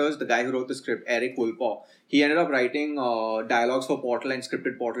voice actors, the guy who wrote the script, Eric Wolpaw. He ended up writing dialogues for Portal and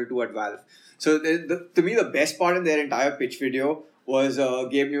scripted Portal 2 at Valve. So to me, the best part in their entire pitch video was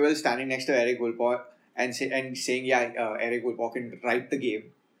Gabe Newell standing next to Eric Wolpaw and saying, Eric Wolpaw can write the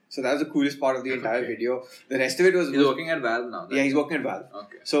game. So that was the coolest part of the entire video. The rest of it was... He's working at Valve now. Yeah, he's working at Valve.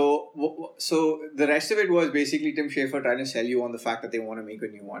 Okay. So the rest of it was basically Tim Schafer trying to sell you on the fact that they want to make a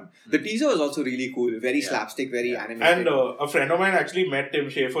new one. The teaser was also really cool. Very slapstick, very animated. And a friend of mine actually met Tim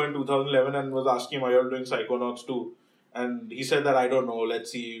Schafer in 2011 and was asking him, are you all doing Psychonauts 2? And he said that, I don't know,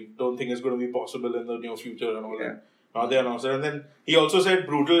 let's see, don't think it's going to be possible in the near future and all that. Now they announced it. And then he also said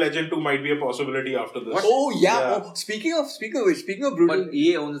Brutal Legend 2 might be a possibility after this. What? Oh, yeah. Oh, speaking of Brutal... But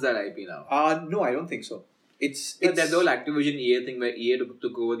EA owns that IP now. No, I don't think so. It's that the whole Activision EA thing where EA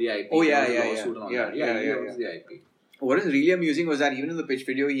took over the IP. Oh, yeah. EA owns the IP. What is really amusing was that even in the pitch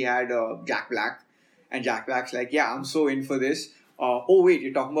video, he had Jack Black. And Jack Black's like, I'm so in for this. Oh wait,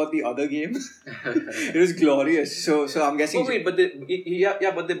 you're talking about the other game? It was glorious. So I'm guessing. Oh wait, but they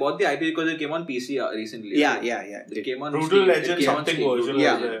bought the IP because it came on PC recently. Yeah. It came on Brutal Legend something version.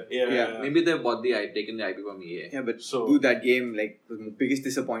 Yeah. Maybe they bought taken the IP from EA. Yeah, but dude, that game was the biggest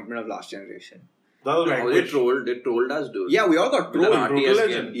disappointment of last generation. They trolled us, dude. Yeah, we all got trolled. Brutal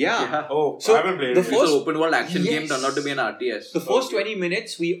Legend. Yeah. Oh, so I haven't played it. The first open world action game turned out to be an RTS. The first 20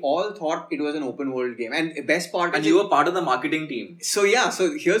 minutes, we all thought it was an open world game. And the best part and you were part of the marketing team. So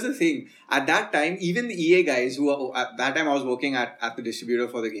here's the thing. At that time, even the EA guys at that time I was working at the distributor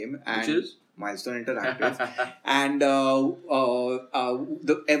for the game. And which is? Milestone Interactive. And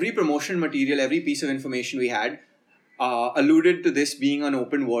every promotion material, every piece of information we had, alluded to this being an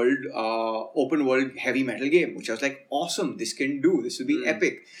open world heavy metal game, which I was like, awesome, this will be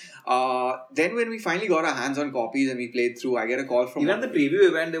epic. Then when we finally got our hands on copies and we played through, I get a call from... Even at the preview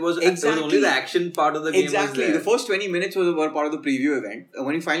event, there was only the action part of the game. Exactly, the first 20 minutes were part of the preview event.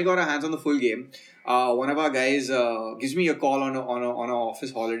 When we finally got our hands on the full game, one of our guys gives me a call on an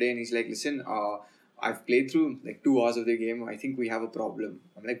office holiday and he's like, listen, I've played through like 2 hours of the game. I think we have a problem.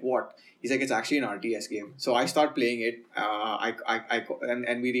 I'm like, what? He's like, it's actually an RTS game. So I start playing it.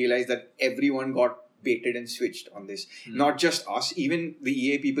 And we realized that everyone got baited and switched on this. Not just us, even the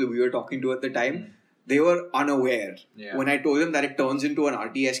EA people we were talking to at the time, they were unaware. Yeah. When I told them that it turns into an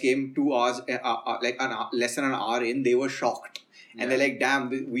RTS game 2 hours, less than an hour in, they were shocked. And they're like, damn,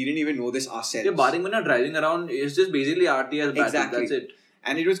 we didn't even know this ourselves. Yeah, barring when you're driving around, it's just basically RTS battle. Exactly. That's it.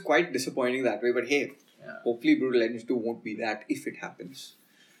 And it was quite disappointing that way. But hey, hopefully Brutal Legends 2 won't be that if it happens.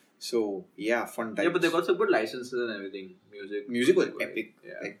 So, fun times. Yeah, but they got some good licenses and everything. Music was epic.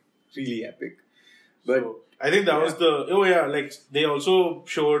 Yeah. Like, really epic. But I think that was they also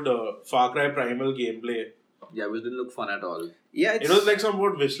showed Far Cry Primal gameplay. Yeah, which didn't look fun at all. Yeah, It was like some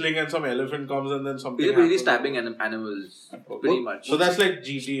word whistling and some elephant comes and then something. Really, really happens. stabbing animals, pretty much. So that's like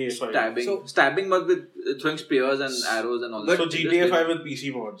GTA 5. Stabbing, but with throwing spears and arrows and all that. So GTA 5 with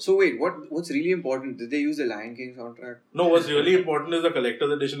PC mods. So wait, what's really important? Did they use the Lion King soundtrack? No, what's really important is the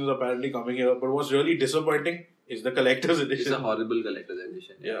collector's edition is apparently coming here. But what's really disappointing is the collector's edition. It's a horrible collector's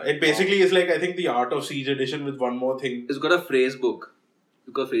edition. Yeah, it basically is like I think the Art of Siege edition with one more thing. It's got a phrase book.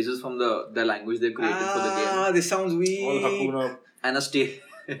 It's got phrases from the language they created for the game. This sounds weak. All Hakuna. And a steel,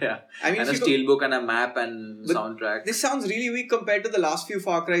 yeah. I mean, and a steel book and a map and soundtrack. This sounds really weak compared to the last few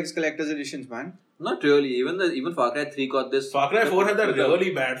Far Cry's collector's editions, man. Not really. Even Far Cry 3 got this. Far Cry 4 had that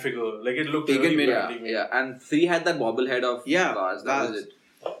really bad figure. Like it looked really bad. Yeah. And 3 had that bobblehead of cars. That was it.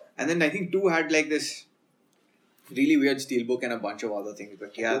 And then I think 2 had like this really weird steelbook and a bunch of other things.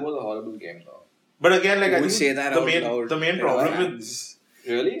 But yeah, It was a horrible game though. But again, like I Don't think say that the out main loud. the main problem with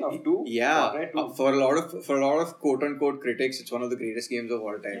Really? Of 2? yeah, for a lot of quote unquote critics, it's one of the greatest games of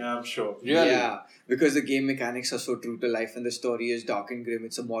all time. I'm sure. Really? Yeah, because the game mechanics are so true to life and the story is dark and grim.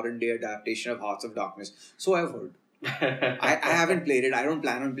 It's a modern day adaptation of Hearts of Darkness. So I've heard. I haven't played it. I don't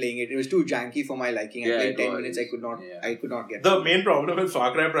plan on playing it. It was too janky for my liking. I played 10 minutes. I could not get the main problem with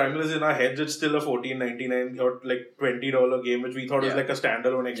Far Cry Primal is in our heads it's still a $14.99 or like $20 game, which we thought was like a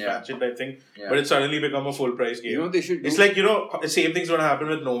standalone expansion type thing. Yeah. But it's suddenly become a full price game. You know what they should do? It's like, the same thing's going to happen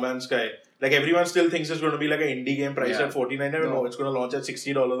with No Man's Sky. Like everyone still thinks it's going to be like an indie game priced at $14.99. No, it's going to launch at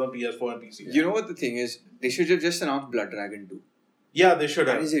 $60 on PS4 and PC. You know what the thing is? They should have just announced Blood Dragon 2. Yeah, they should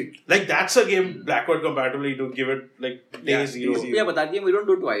have. That is it. Like that's a game backward compatibility to give it like day zero. Yeah, but that game we don't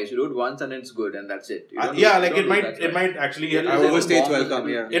do twice. You do it once and it's good and that's it. It might actually overstays welcome.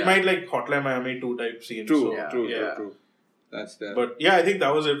 Yeah. It might like Hotline Miami 2 type scene. True. That's there. But yeah, I think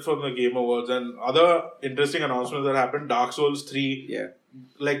that was it from the Game Awards. And other interesting announcements that happened. Dark Souls 3. Yeah.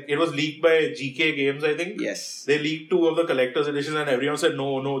 Like it was leaked by GK Games, I think. Yes. They leaked 2 of the collector's editions and everyone said,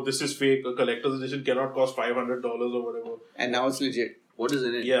 no, this is fake. A collector's edition cannot cost $500 or whatever. And now it's legit. What is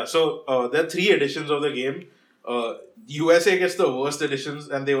in it? Yeah, so there are 3 editions of the game. USA gets the worst editions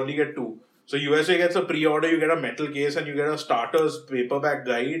and they only get 2. So USA gets a pre-order, you get a metal case and you get a starter's paperback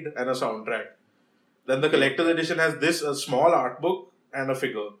guide and a soundtrack. Then the collector's edition has a small art book and a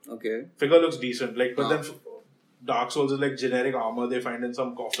figure. Okay. Figure looks decent, but then Dark Souls is like generic armor they find in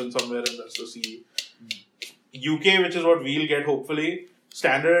some coffin somewhere and that's the CE. UK, which is what we'll get hopefully.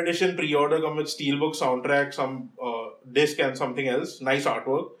 Standard edition pre-order come with steelbook, soundtrack, some disc and something else. Nice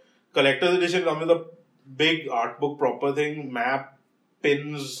artwork. Collector's edition come with a big art book proper thing, map,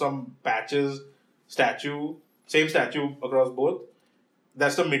 pins, some patches, statue. Same statue across both.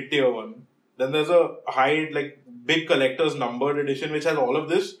 That's the mid-tier one. Then there's a high, big collector's numbered edition which has all of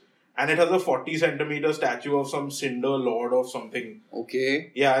this. And it has a 40 centimeter statue of some Cinder Lord of something.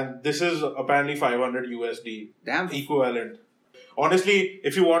 Okay. Yeah, and this is apparently 500 USD. Damn. Equivalent. Honestly,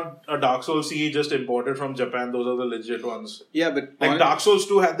 if you want a Dark Souls CE, just import it from Japan. Those are the legit ones. Yeah, but... Dark Souls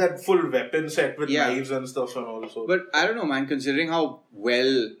 2 had that full weapon set with knives and stuff and all. So. But I don't know, man. Considering how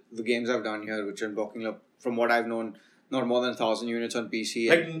well the games have done here, which I'm talking about, from what I've known, not more than 1,000 units on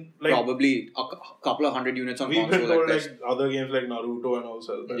PC and probably a couple of hundred units on console. We've been told other games like Naruto and all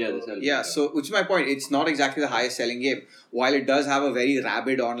sell better. Yeah, they sell better. Yeah, so which is my point. It's not exactly the highest selling game. While it does have a very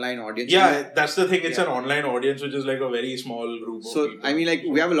rabid online audience. Yeah, that's the thing. It's an online audience which is like a very small group of people. I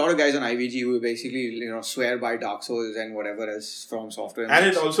mean, we have a lot of guys on IVG who basically, swear by Dark Souls and whatever else from software. And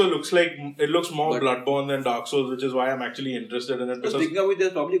it also looks more Bloodborne than Dark Souls, which is why I'm actually interested in it. Speaking of which,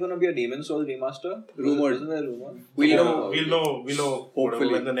 there's probably going to be a Demon's Souls remaster. Rumored. Isn't there a rumor? We'll know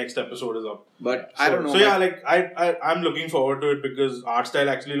hopefully when the next episode is up. But I don't know. So I'm looking forward to it because art style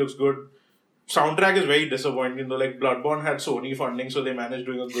actually looks good. Soundtrack is very disappointing though. Bloodborne had Sony funding, so they managed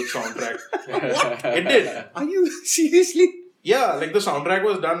doing a good soundtrack. It did. Are you seriously? Yeah, the soundtrack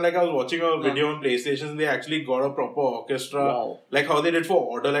was done. I was watching a video on PlayStation. They actually got a proper orchestra. Wow. How they did for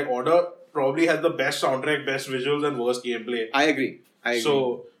Order. Order probably has the best soundtrack, best visuals, and worst gameplay. I agree.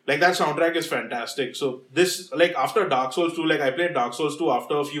 So, that soundtrack is fantastic. So, this, after Dark Souls 2, I played Dark Souls 2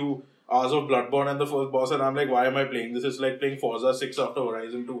 after a few hours of Bloodborne and the first boss, and I'm why am I playing this? It's like playing Forza 6 after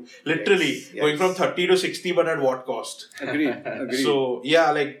Horizon 2. Literally, going from 30 to 60, but at what cost? Agreed. So,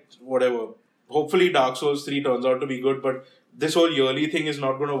 yeah, whatever. Hopefully, Dark Souls 3 turns out to be good, but this whole yearly thing is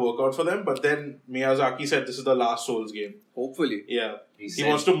not going to work out for them. But then Miyazaki said this is the last Souls game. Hopefully. Yeah. He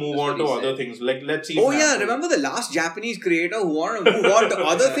wants to move on to other things. Let's see. Oh yeah, remember the last Japanese creator who wanted to move on to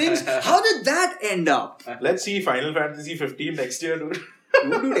other things? How did that end up? Let's see Final Fantasy 15 next year, dude.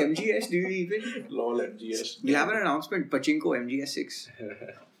 Dude, MGS, do you even? LOL MGS. We have an announcement, Pachinko MGS 6.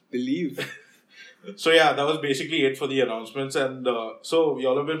 Believe. So yeah, that was basically it for the announcements. And so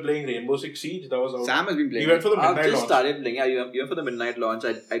y'all have been playing Rainbow Six Siege. That was out. Sam has been playing. We went for the midnight I've just launch. started playing. Yeah, you went for the midnight launch.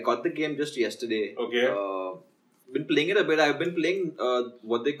 I got the game just yesterday. Okay. Been playing it a bit. I've been playing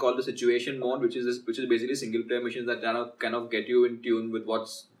what they call the situation mode, which is basically single player missions that kind of get you in tune with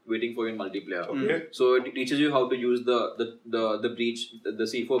what's waiting for you in multiplayer. Okay. So it teaches you how to use the breach, the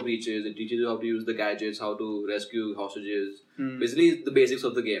C4 breaches. It teaches you how to use the gadgets, how to rescue hostages. Basically, the basics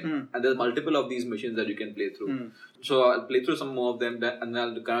of the game. And there's multiple of these missions that you can play through. So I'll play through some more of them, and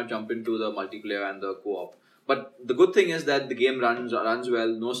I'll kind of jump into the multiplayer and the co-op. But the good thing is that the game runs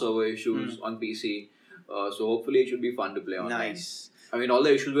well, no server issues on PC. So hopefully it should be fun to play online. Nice. I mean, all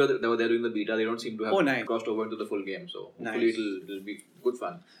the issues that were there during the beta, they don't seem to have nice. crossed over into the full game. So hopefully it'll be good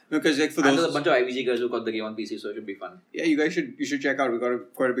fun. Because like for And those, there's a bunch of IVG guys who got the game on PC, so it should be fun. yeah, you should check out. We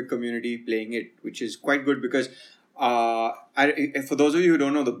got quite a big community playing it, which is quite good because for those of you who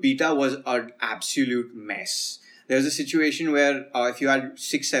don't know, the beta was an absolute mess. There was a situation where if you had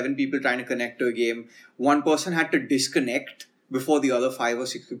 6-7 people trying to connect to a game, one person had to disconnect before the other 5 or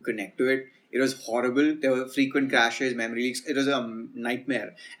 6 could connect to it. It was horrible. There were frequent crashes, memory leaks. It was a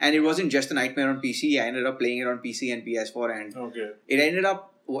nightmare. And it wasn't just a nightmare on PC. I ended up playing it on PC and PS4, and it ended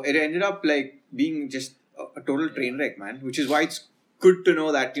up like being just a total train wreck, man. Which is why it's good to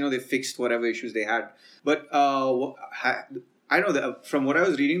know that they fixed whatever issues they had. But I know that from what I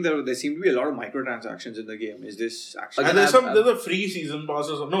was reading, there seemed to be a lot of microtransactions in the game. Is this actually? And there's a free season pass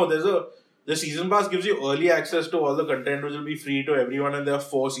or something. No, the season pass gives you early access to all the content, which will be free to everyone, and there are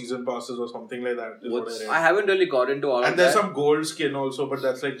 4 season passes or something like that. Is what I read. I haven't really got into all of that. And there's some gold skin also, but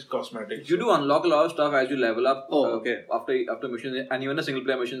that's like cosmetic. You do unlock a lot of stuff as you level up. Okay. After missions, and even the single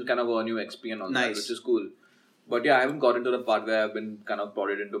player missions kind of earn you XP and all that, Nice. which is cool. But yeah, I haven't got into the part where I've been kind of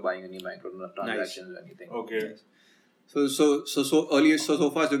prodded into buying any microtransactions or anything. Okay. So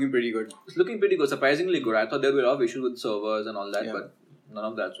far it's looking pretty good. It's looking pretty good, surprisingly good. I thought there would be a lot of issues with servers and all that, but none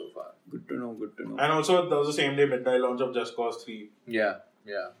of that so far. Good to know. And also, there was the same day midnight launch of Just Cause 3. Yeah.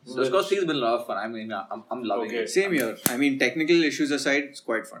 Just Cause 3 has been a lot of fun. I mean, I'm loving it. Same here. I mean, technical issues aside, it's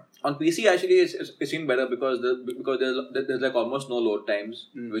quite fun. On PC, actually, it seemed better because there's like almost no load times.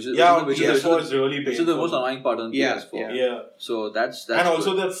 Which is PS4 is really painful. Which is the most annoying part on PS4. Yeah. So that's and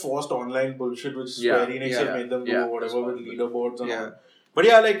also good. the forced online bullshit which Square Enix have made them do whatever with leaderboards and all. But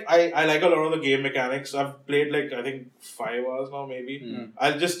yeah, like I like a lot of the game mechanics. I've played like I think 5 hours now maybe.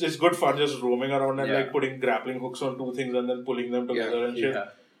 It's good fun just roaming around and like putting grappling hooks on 2 things and then pulling them together and shit.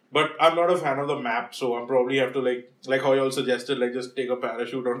 But I'm not a fan of the map, so I probably have to like how you all suggested, like just take a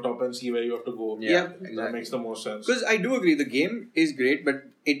parachute on top and see where you have to go. Exactly. That makes the most sense. Because I do agree, the game is great, but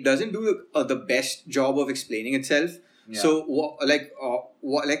it doesn't do the best job of explaining itself. Yeah. So,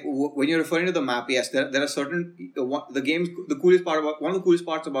 when you're referring to the map, yes, there are certain one of the coolest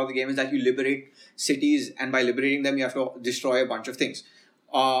parts about the game is that you liberate cities, and by liberating them, you have to destroy a bunch of things.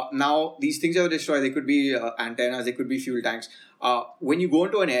 Now, these things you have to destroy, they could be antennas, they could be fuel tanks. When you go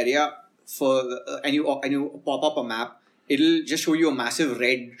into an area and you pop up a map, it'll just show you a massive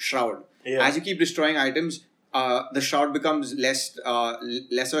red shroud. Yeah. As you keep destroying items, the shroud becomes lesser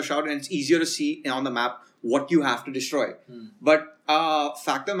a shroud, and it's easier to see on the map what you have to destroy. But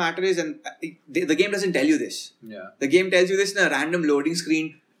fact of the matter is, and the game doesn't tell you this. Yeah. The game tells you this in a random loading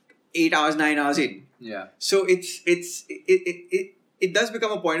screen 8 hours, 9 hours in. Yeah. So it does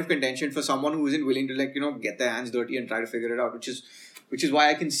become a point of contention for someone who isn't willing to get their hands dirty and try to figure it out, which is why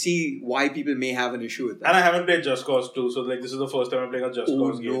I can see why people may have an issue with that. And I haven't played Just Cause 2, so this is the first time I'm playing a Just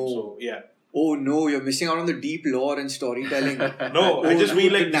Cause game. So yeah. Oh no, you're missing out on the deep lore and storytelling. No, I just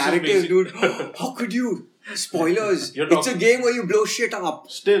mean like the narrative, dude. How could you? Spoilers. It's a game where you blow shit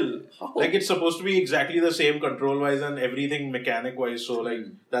up. Still, it's supposed to be exactly the same control-wise and everything mechanic-wise. So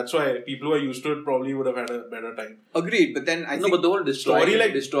that's why people who are used to it probably would have had a better time. Agreed, but then I think but the whole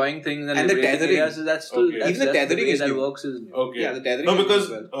destroying things and the tethering areas, that's still even the tethering is that works. Yeah, the tethering. No, because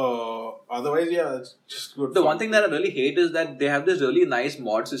otherwise, it's just good. The one thing that I really hate is that they have this really nice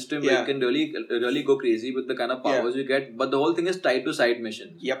mod system where you can really go crazy with the kind of powers you get. But the whole thing is tied to side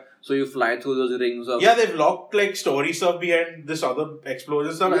missions. Yep. So you fly through those rings of... Yeah, they've locked story stuff behind this other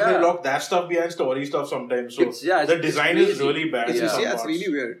explosion stuff, and they've locked that stuff behind story stuff sometimes. So the design is really bad. It's really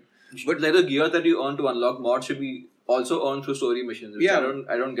weird. But the gear that you earn to unlock mods should be also earned through story missions. Which I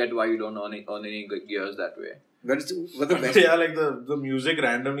don't get why you don't earn any gears that way. But the best. Yeah, the music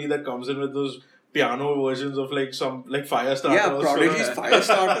randomly that comes in with those piano versions of some Firestarter. Yeah, Prodigy's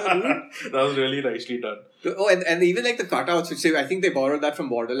Firestarter, dude. That was really nicely done. Oh, and even the cutouts, which I think they borrowed that from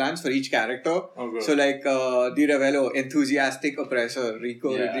Borderlands for each character. Okay. So Di Ravello, enthusiastic oppressor,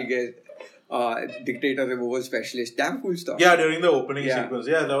 Rico Rodriguez, dictator removal specialist. Damn cool stuff. Yeah, during the opening Yeah. sequence.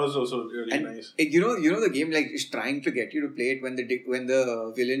 Yeah, that was also really And nice. you know the game like is trying to get you to play it when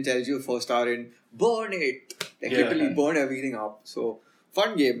the villain tells you first hour in burn it, like Yeah. literally burn everything up. So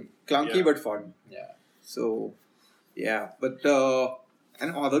fun game, clunky Yeah. but fun. Yeah. So yeah, but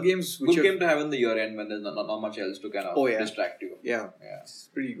and other games which Good have, game to have in the year end when there's not much else to kind of Oh, yeah. distract you. yeah, Yeah. it's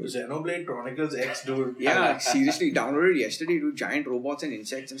pretty good. Xenoblade Chronicles X, dude. Yeah, seriously, downloaded yesterday to giant robots and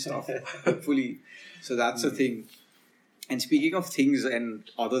insects and stuff. Hopefully, so that's the thing. And speaking of things and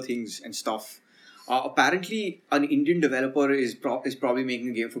other things and stuff, apparently an Indian developer is probably making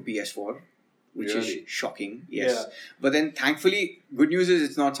a game for PS4, which Really? is shocking. Yes, Yeah. but then thankfully, good news is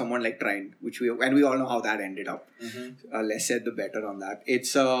it's not someone like Trine, we all know how that ended up. Mm-hmm. Less said, the better on that.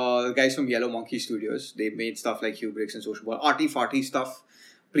 It's the guys from Yellow Monkey Studios. They made stuff like Hubrix and Social Ball, arty-farty stuff,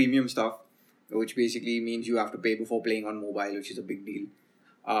 premium stuff, which basically means you have to pay before playing on mobile, which is a big deal.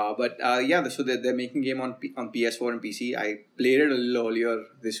 But so they're making a game on PS4 and PC. I played it a little earlier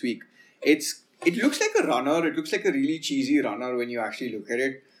this week. It looks like a runner. It looks like a really cheesy runner when you actually look at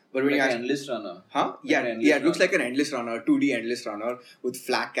it. But when Like you an actually, endless runner. huh? Like an endless It looks runner. like an endless runner, 2D endless runner with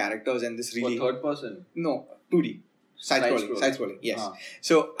flat characters and this really For third person. no 2D side Side-scrolling. scrolling. Yes. Ah.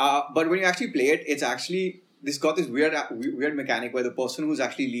 So, but when you actually play it, it's actually got this weird mechanic where the person who's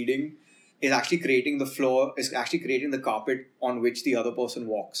actually leading is actually creating the floor, is actually creating the carpet on which the other person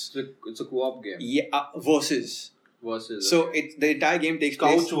walks. It's a co-op game. Yeah, versus. Versus. So the entire game takes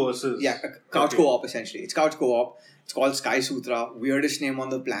Couch place. versus. Yeah, couch Okay. co-op essentially. It's couch co-op. It's called Sky Sutra. Weirdest name on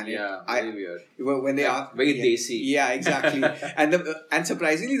the planet. Yeah, I, very weird. when they are Very yeah, desi. Yeah, exactly. and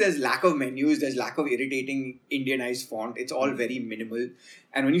surprisingly, there's lack of menus. There's lack of irritating Indianized font. It's all very minimal.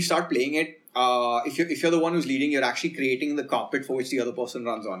 And when you start playing it, if you're the one who's leading, you're actually creating the carpet for which the other person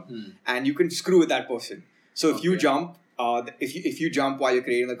runs on, and you can screw with that person. So if you Okay. jump, if you jump while you're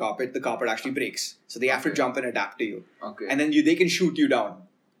creating the carpet actually breaks. So they have to Okay. jump and adapt to you, Okay. and then they can shoot you down.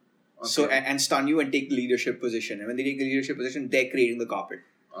 So Okay. and stun you and take the leadership position. And when they take the leadership position, they're creating the carpet.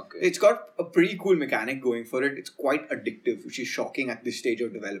 Okay. It's got a pretty cool mechanic going for it. It's quite addictive, which is shocking at this stage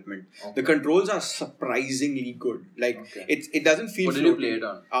of development. Okay. The controls are surprisingly good. Like Okay. it doesn't feel. What did you floaty. play it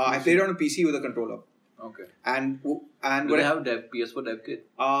on? I played it on a PC with a controller, Okay. and Do what they have PS4 dev kit?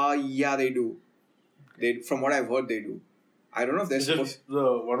 yeah, they do. They from what I've heard, they do. I don't know if It's there's just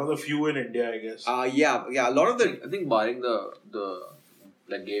one of the few in India, I guess. yeah. A lot of the I think barring the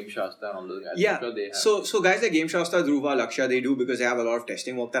like Game Shasta and all those guys. yeah. I'm sure they have. So guys like Game Shasta, Dhruva, Lakshya, they do because they have a lot of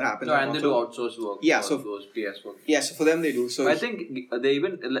testing work that happens. no, on and they do console. outsource work. Yeah, for so- those PS4. Yeah, so for them they do. So I think they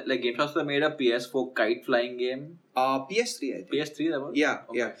even like Game Shasta made a PS4 kite flying game. PS3, I think. PS3 that was. Yeah,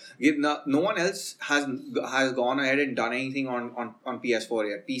 Okay. yeah. No one else has gone ahead and done anything on PS4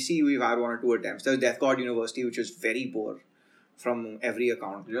 yet. PC, we've had one or two attempts. There's Death God University, which is very poor from every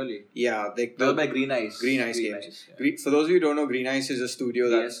account. Really. Yeah, That was by Green Ice. Green Ice Games. yeah. For those of you who don't know, Green Ice is a studio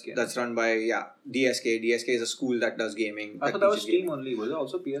DSK. that's run by DSK. DSK is a school that does gaming. I thought that was teaches Steam gaming. only. Was it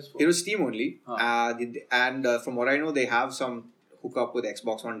also PS4? It was Steam only, Huh. and from what I know, they have some hookup with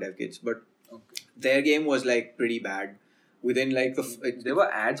Xbox One dev kits, but Okay. their game was like pretty bad. Within like There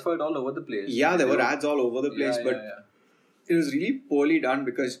were ads for it all over the place. yeah, there They were ads all over the place, Yeah, but yeah, yeah. it was really poorly done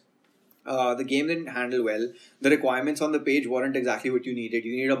because the game didn't handle well. The requirements on the page weren't exactly what you needed.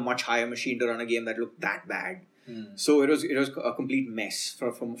 You needed a much higher machine to run a game that looked that bad. So it was a complete mess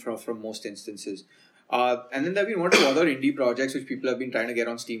from most instances. And then there have been one or two other indie projects which people have been trying to get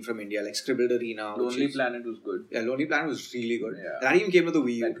on Steam from India, like Scribbled Arena. which Lonely is- Planet was good. Yeah, Lonely Planet was really good. Yeah. That even came with the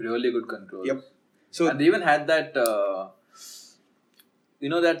Wii U. Like really good controls. Yep. So And they even had that,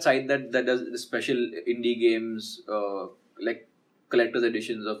 that site that does the special indie games, like collector's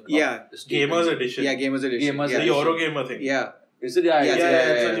editions of Yeah. Steam. Gamers Edition. yeah, Gamers Edition. Gamers yeah. The Eurogamer thing. Yeah. Is it? Yeah, Yeah, it's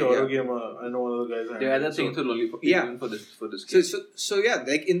yeah, a Eurogamer. I know one of the guys. They had that thing so, to Lonely Yeah. even for this game. So yeah,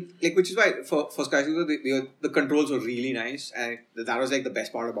 which is why for Sky Sutra the controls were really nice, and that was like the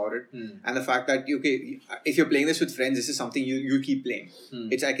best part about it. And the fact that if you're playing this with friends, this is something you keep playing.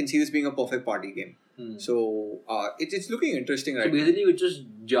 I can see this being a perfect party game. So it's looking interesting, So right? basically, you just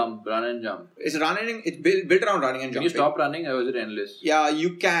run and jump. It's running. It's built around running and Can jumping. you stop running or is it endless? Yeah,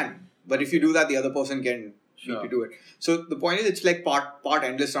 you can, but if you do that, the other person can Sure. need to do it. So the point is, it's like part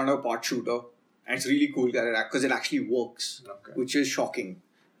endless runner, part shooter, and it's really cool because it actually works, Okay. which is shocking.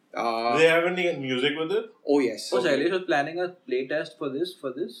 Do they have any music with it? Oh yes. So Shailesh was planning a playtest for this.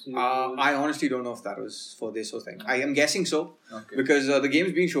 I honestly don't know if that was for this or thing. I am guessing so Okay. because the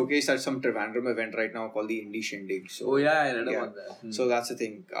game's being showcased at some Trivandrum event right now called the Indie Shindig. So, Oh yeah, I read Yeah. about that. so that's the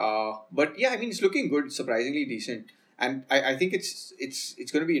thing. But yeah, I mean it's looking good, surprisingly decent, and I think it's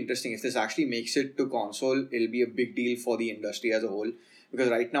going to be interesting if this actually makes it to console. It'll be a big deal for the industry as a whole Because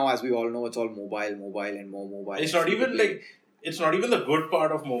right now, as we all know, it's all mobile, and more mobile. It's not even like it's not even the good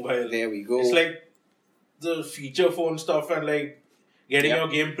part of mobile. There we go. It's like the feature phone stuff and like getting your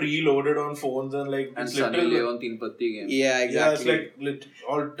game pre-loaded on phones and like And it's Sunny little- Leon Teen Patti game. Yeah, exactly. Yeah, it's like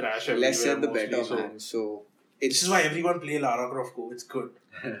all trash everywhere. Less said the mostly, better, so. man. So This is why everyone play Lara Croft Go. It's good.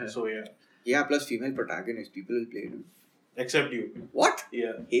 So yeah, yeah. Plus female protagonist, people will play it. except you. What?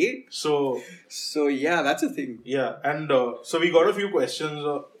 Yeah. Hate? So So yeah, that's a thing. yeah, and so we got a few questions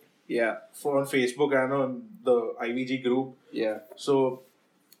Yeah, on Facebook and on the IVG group. yeah. So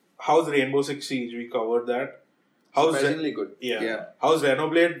how's Rainbow Six Siege? We covered that. How's Surprisingly good. Yeah. How's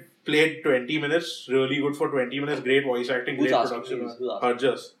Xenoblade? Played 20 minutes. Really good for 20 minutes. Great voice acting. Who's Great asking production. these? Who's asking?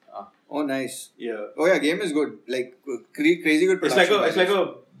 Harjas. Oh, nice. Yeah. Oh yeah, game is good. Like crazy good It's production. like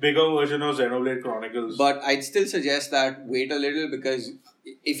a bigger version of Xenoblade Chronicles. But I'd still suggest that wait a little because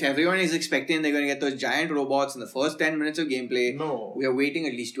if everyone is expecting they're going to get those giant robots in the first 10 minutes of gameplay, no. we are waiting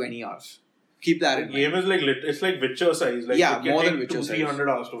at least 20 hours. Keep that The in mind. game is like it's like Witcher size. Like Yeah, it can more take than Witcher 300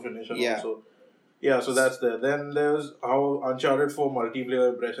 hours to finish. And Yeah. Also. Yeah, so that's there. Then there's how Uncharted 4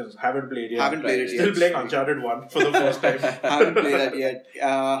 multiplayer impressions. Haven't played yet. Haven't played it Still yet. playing Uncharted 1 for the first time. Haven't played that yet.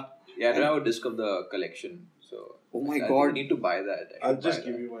 Yeah, I don't have a disc of the collection. So Oh my I think god. I need to buy that. I'll just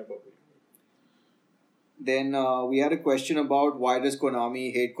give you my copy. Then we had a question about why does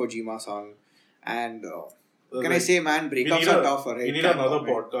Konami hate Kojima-san? And can I say, man, breakups are tougher, right? We need Can't another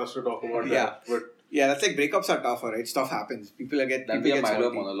comment. podcast to talk about Yeah. that. But Yeah, that's like breakups are tougher, right? Stuff happens. People That'd people be a get Milo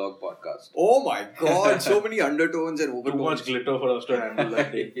salty. monologue podcast. Oh my god, so many undertones and too overtones. much glitter for us to handle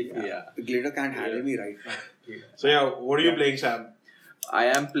that day. Yeah. The glitter can't handle me right now. So yeah, what are you playing, Sam? I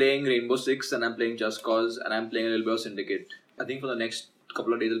am playing Rainbow Six and I'm playing Just Cause and I'm playing a little bit of Syndicate. I think for the next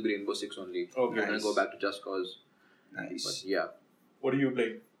couple of days it'll be Rainbow Six only. Okay. And then Nice. go back to Just Cause. Nice. But yeah. What are you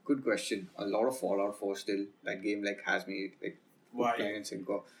playing? Good question. A lot of Fallout 4 still. That game like has me like Why? playing in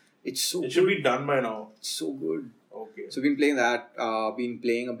Synco. It's so It should be done by now. It's so good. Okay. So been playing that. Been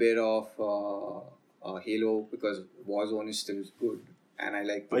playing a bit of Halo because Warzone is still good, and I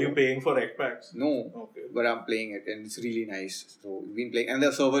like. Are you paying for rec packs? No, Okay. but I'm playing it and it's really nice. So we've been playing, and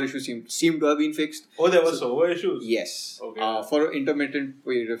the server issues seem to have been fixed. Oh, there were server issues? Yes. Okay. For an intermittent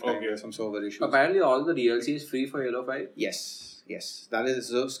period of time, Okay. there were some server issues. Apparently all the DLC is free for Halo 5. Yes. That is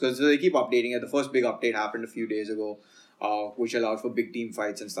because they keep updating it. The first big update happened a few days ago, which allowed for big team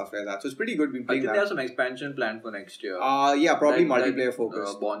fights and stuff like that. So it's pretty good. Been I playing think that. there's some expansion planned for next year. Yeah, probably Like- multiplayer like,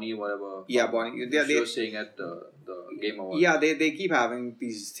 focused. Bonnie, whatever. Yeah, Bonnie. She was saying at the Game Awards. Yeah, they keep having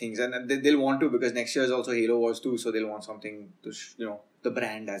these things, and they'll want to because next year is also Halo Wars 2, so they'll want something to the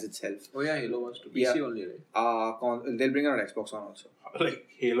brand as itself. Oh yeah, Halo wants to PC Yeah. only, right? They'll bring it on Xbox One also. Like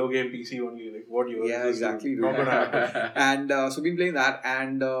Halo game PC only. Like what year? Yeah, is this? exactly, dude. Not gonna happen. And so been playing that,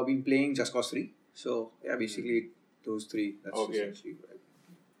 and been playing Just Cause 3. So yeah, basically those three. That's Okay. essentially what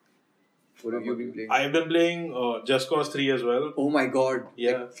what have you been playing? I've been playing Just Cause 3 as well. Oh my god!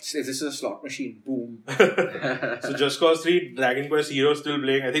 Yeah. Like, if this is a slot machine, boom. So Just Cause 3, Dragon Quest Heroes still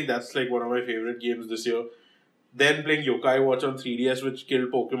playing. I think that's like one of my favorite games this year. Then playing Yokai Watch on 3DS, which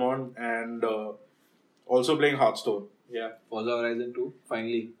killed Pokemon, and also playing Hearthstone. Yeah. Forza Horizon 2,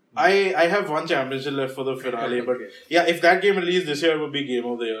 finally. I have one championship left for the finale, but yeah, if that game released this year, it would be game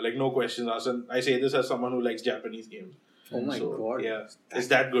of the year. Like, no questions asked. And I say this as someone who likes Japanese games. Oh my So, god! Yeah. It's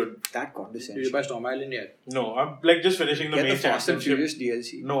that good. That Did you condescension. buy Storm Island yet? No, I'm like just finishing the Get main the Fast and championship. Furious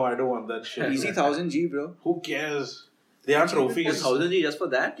DLC. No, I don't want that shit. Easy 1000G, bro. Who cares? They are It's trophies. 1000G just for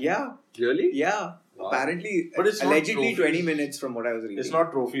that? Yeah, Really? yeah. Wow. Apparently, But it's not allegedly trophies. 20 minutes from what I was reading. It's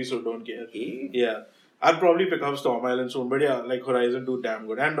not trophies, so don't care. Hey. Yeah. I'll probably pick up Storm Island soon, but yeah, like Horizon 2, damn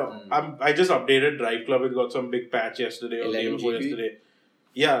good. And I just updated Drive Club. It got some big patch yesterday or day 11 before GB? yesterday.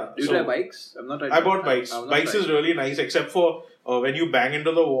 Yeah. Do you so try bikes? I'm not right. I bought bikes. I'm not Bikes is tried. really nice, except for when you bang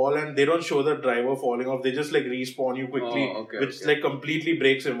into the wall and they don't show the driver falling off. They just like respawn you quickly, Oh, okay, which okay. like completely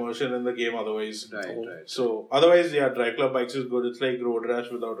breaks immersion in the game otherwise. Right, Oh. right. So otherwise, yeah, Drive Club bikes is good. It's like road rash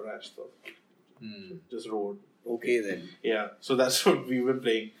without rash stuff. Hmm. Just road. Okay then. Yeah. So that's what we've been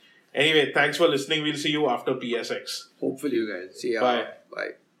playing. Anyway, thanks for listening. We'll see you after PSX. Hopefully. You guys. See ya. Bye. Bye.